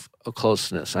connection of a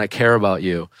closeness. And I care about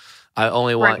you. I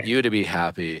only want you to be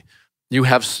happy. you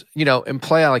have, and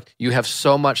play on like, you have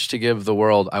so much to give the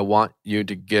world. I want you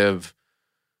to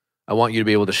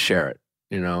be able to share it,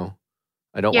 I don't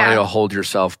want you to hold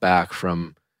yourself back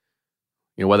from,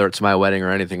 whether it's my wedding or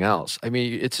anything else. I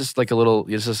mean, it's just like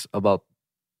it's just about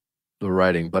the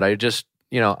writing, but I just,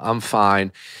 I'm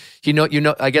fine.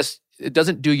 I guess it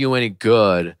doesn't do you any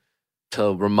good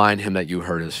to remind him that you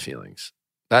hurt his feelings.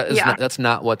 That's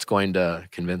not what's going to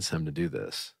convince him to do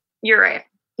this. You're right.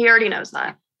 He already knows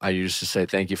that. I used to say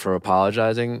thank you for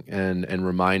apologizing and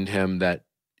remind him that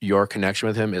your connection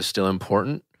with him is still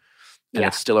important and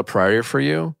it's still a priority for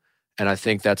you. And I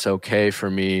think that's okay for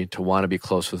me to want to be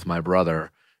close with my brother,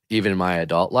 even in my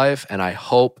adult life. And I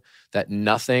hope that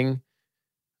nothing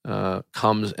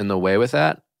comes in the way with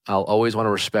that. I'll always want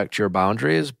to respect your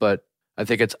boundaries, but I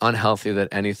think it's unhealthy that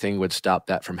anything would stop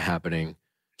that from happening,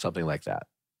 something like that.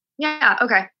 Yeah,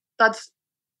 okay. That's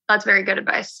very good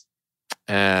advice.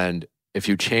 And if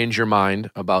you change your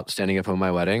mind about standing up on my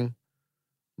wedding,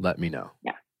 let me know.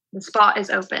 Yeah, the spot is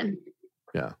open.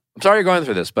 Yeah. I'm sorry you're going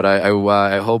through this, but I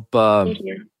hope Thank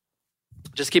you.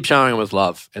 Just keep showering him with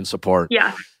love and support.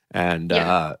 Yeah. And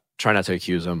try not to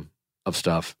accuse him of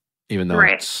stuff, even though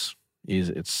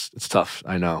it's tough.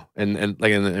 I know. And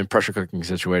like in pressure cooking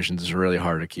situations, it's really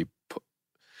hard to keep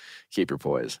your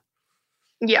poise.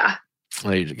 Yeah.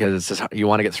 Because it's just, you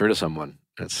want to get through to someone.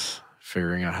 It's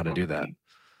figuring out how to do that.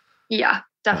 Yeah,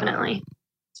 definitely.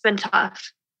 It's been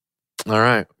tough. All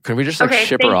right. Can we just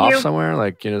ship her off somewhere?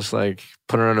 Like, just like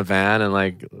put her in a van and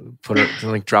like put her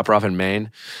like drop her off in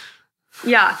Maine?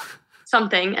 Yeah.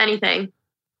 Something, anything.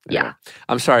 Yeah.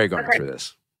 I'm sorry you're going through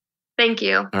this. Thank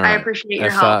you. Right. I appreciate your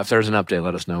help. If there's an update,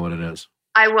 let us know what it is.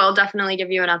 I will definitely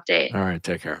give you an update. All right.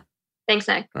 Take care. Thanks,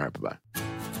 Nick. All right. Bye-bye.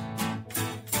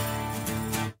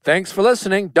 Thanks for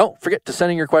listening. Don't forget to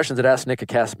send in your questions at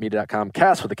AskNick@castmedia.com.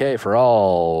 Cast with a K for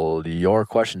all your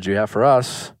questions you have for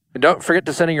us. And don't forget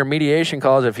to send in your mediation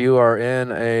calls if you are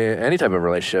in any type of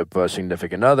relationship, a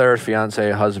significant other,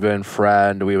 fiance, husband,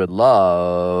 friend. We would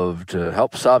love to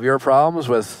help solve your problems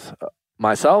with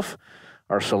myself,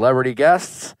 our celebrity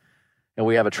guests, and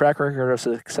we have a track record of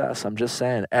success. I'm just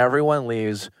saying, everyone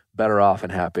leaves better off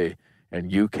and happy, and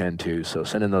you can too. So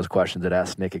send in those questions at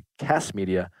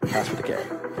AskNick@castmedia, cast with a K,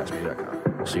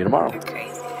 castmedia.com. We'll see you tomorrow. That's great.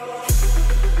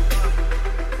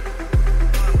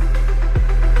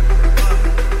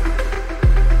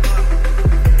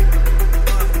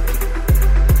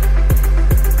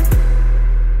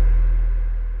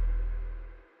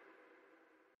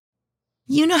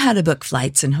 You know how to book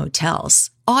flights and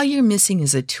hotels. All you're missing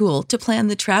is a tool to plan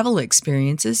the travel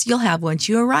experiences you'll have once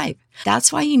you arrive.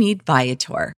 That's why you need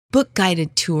Viator. Book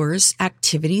guided tours,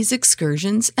 activities,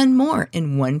 excursions, and more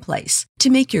in one place to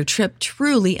make your trip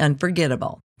truly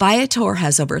unforgettable. Viator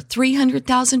has over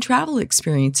 300,000 travel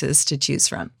experiences to choose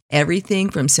from. Everything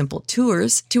from simple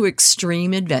tours to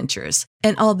extreme adventures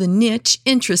and all the niche,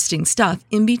 interesting stuff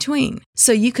in between.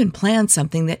 So you can plan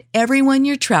something that everyone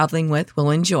you're traveling with will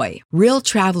enjoy. Real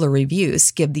traveler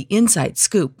reviews give the inside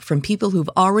scoop from people who've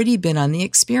already been on the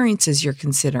experiences you're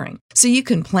considering. So you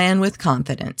can plan with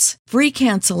confidence. Free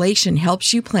cancellation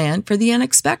helps you plan for the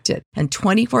unexpected. And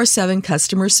 24/7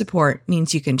 customer support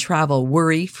means you can travel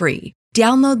worry-free.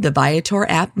 Download the Viator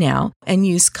app now and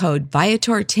use code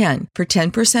Viator10 for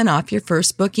 10% off your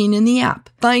first booking in the app.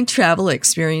 Find travel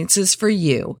experiences for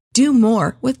you. Do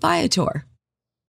more with Viator.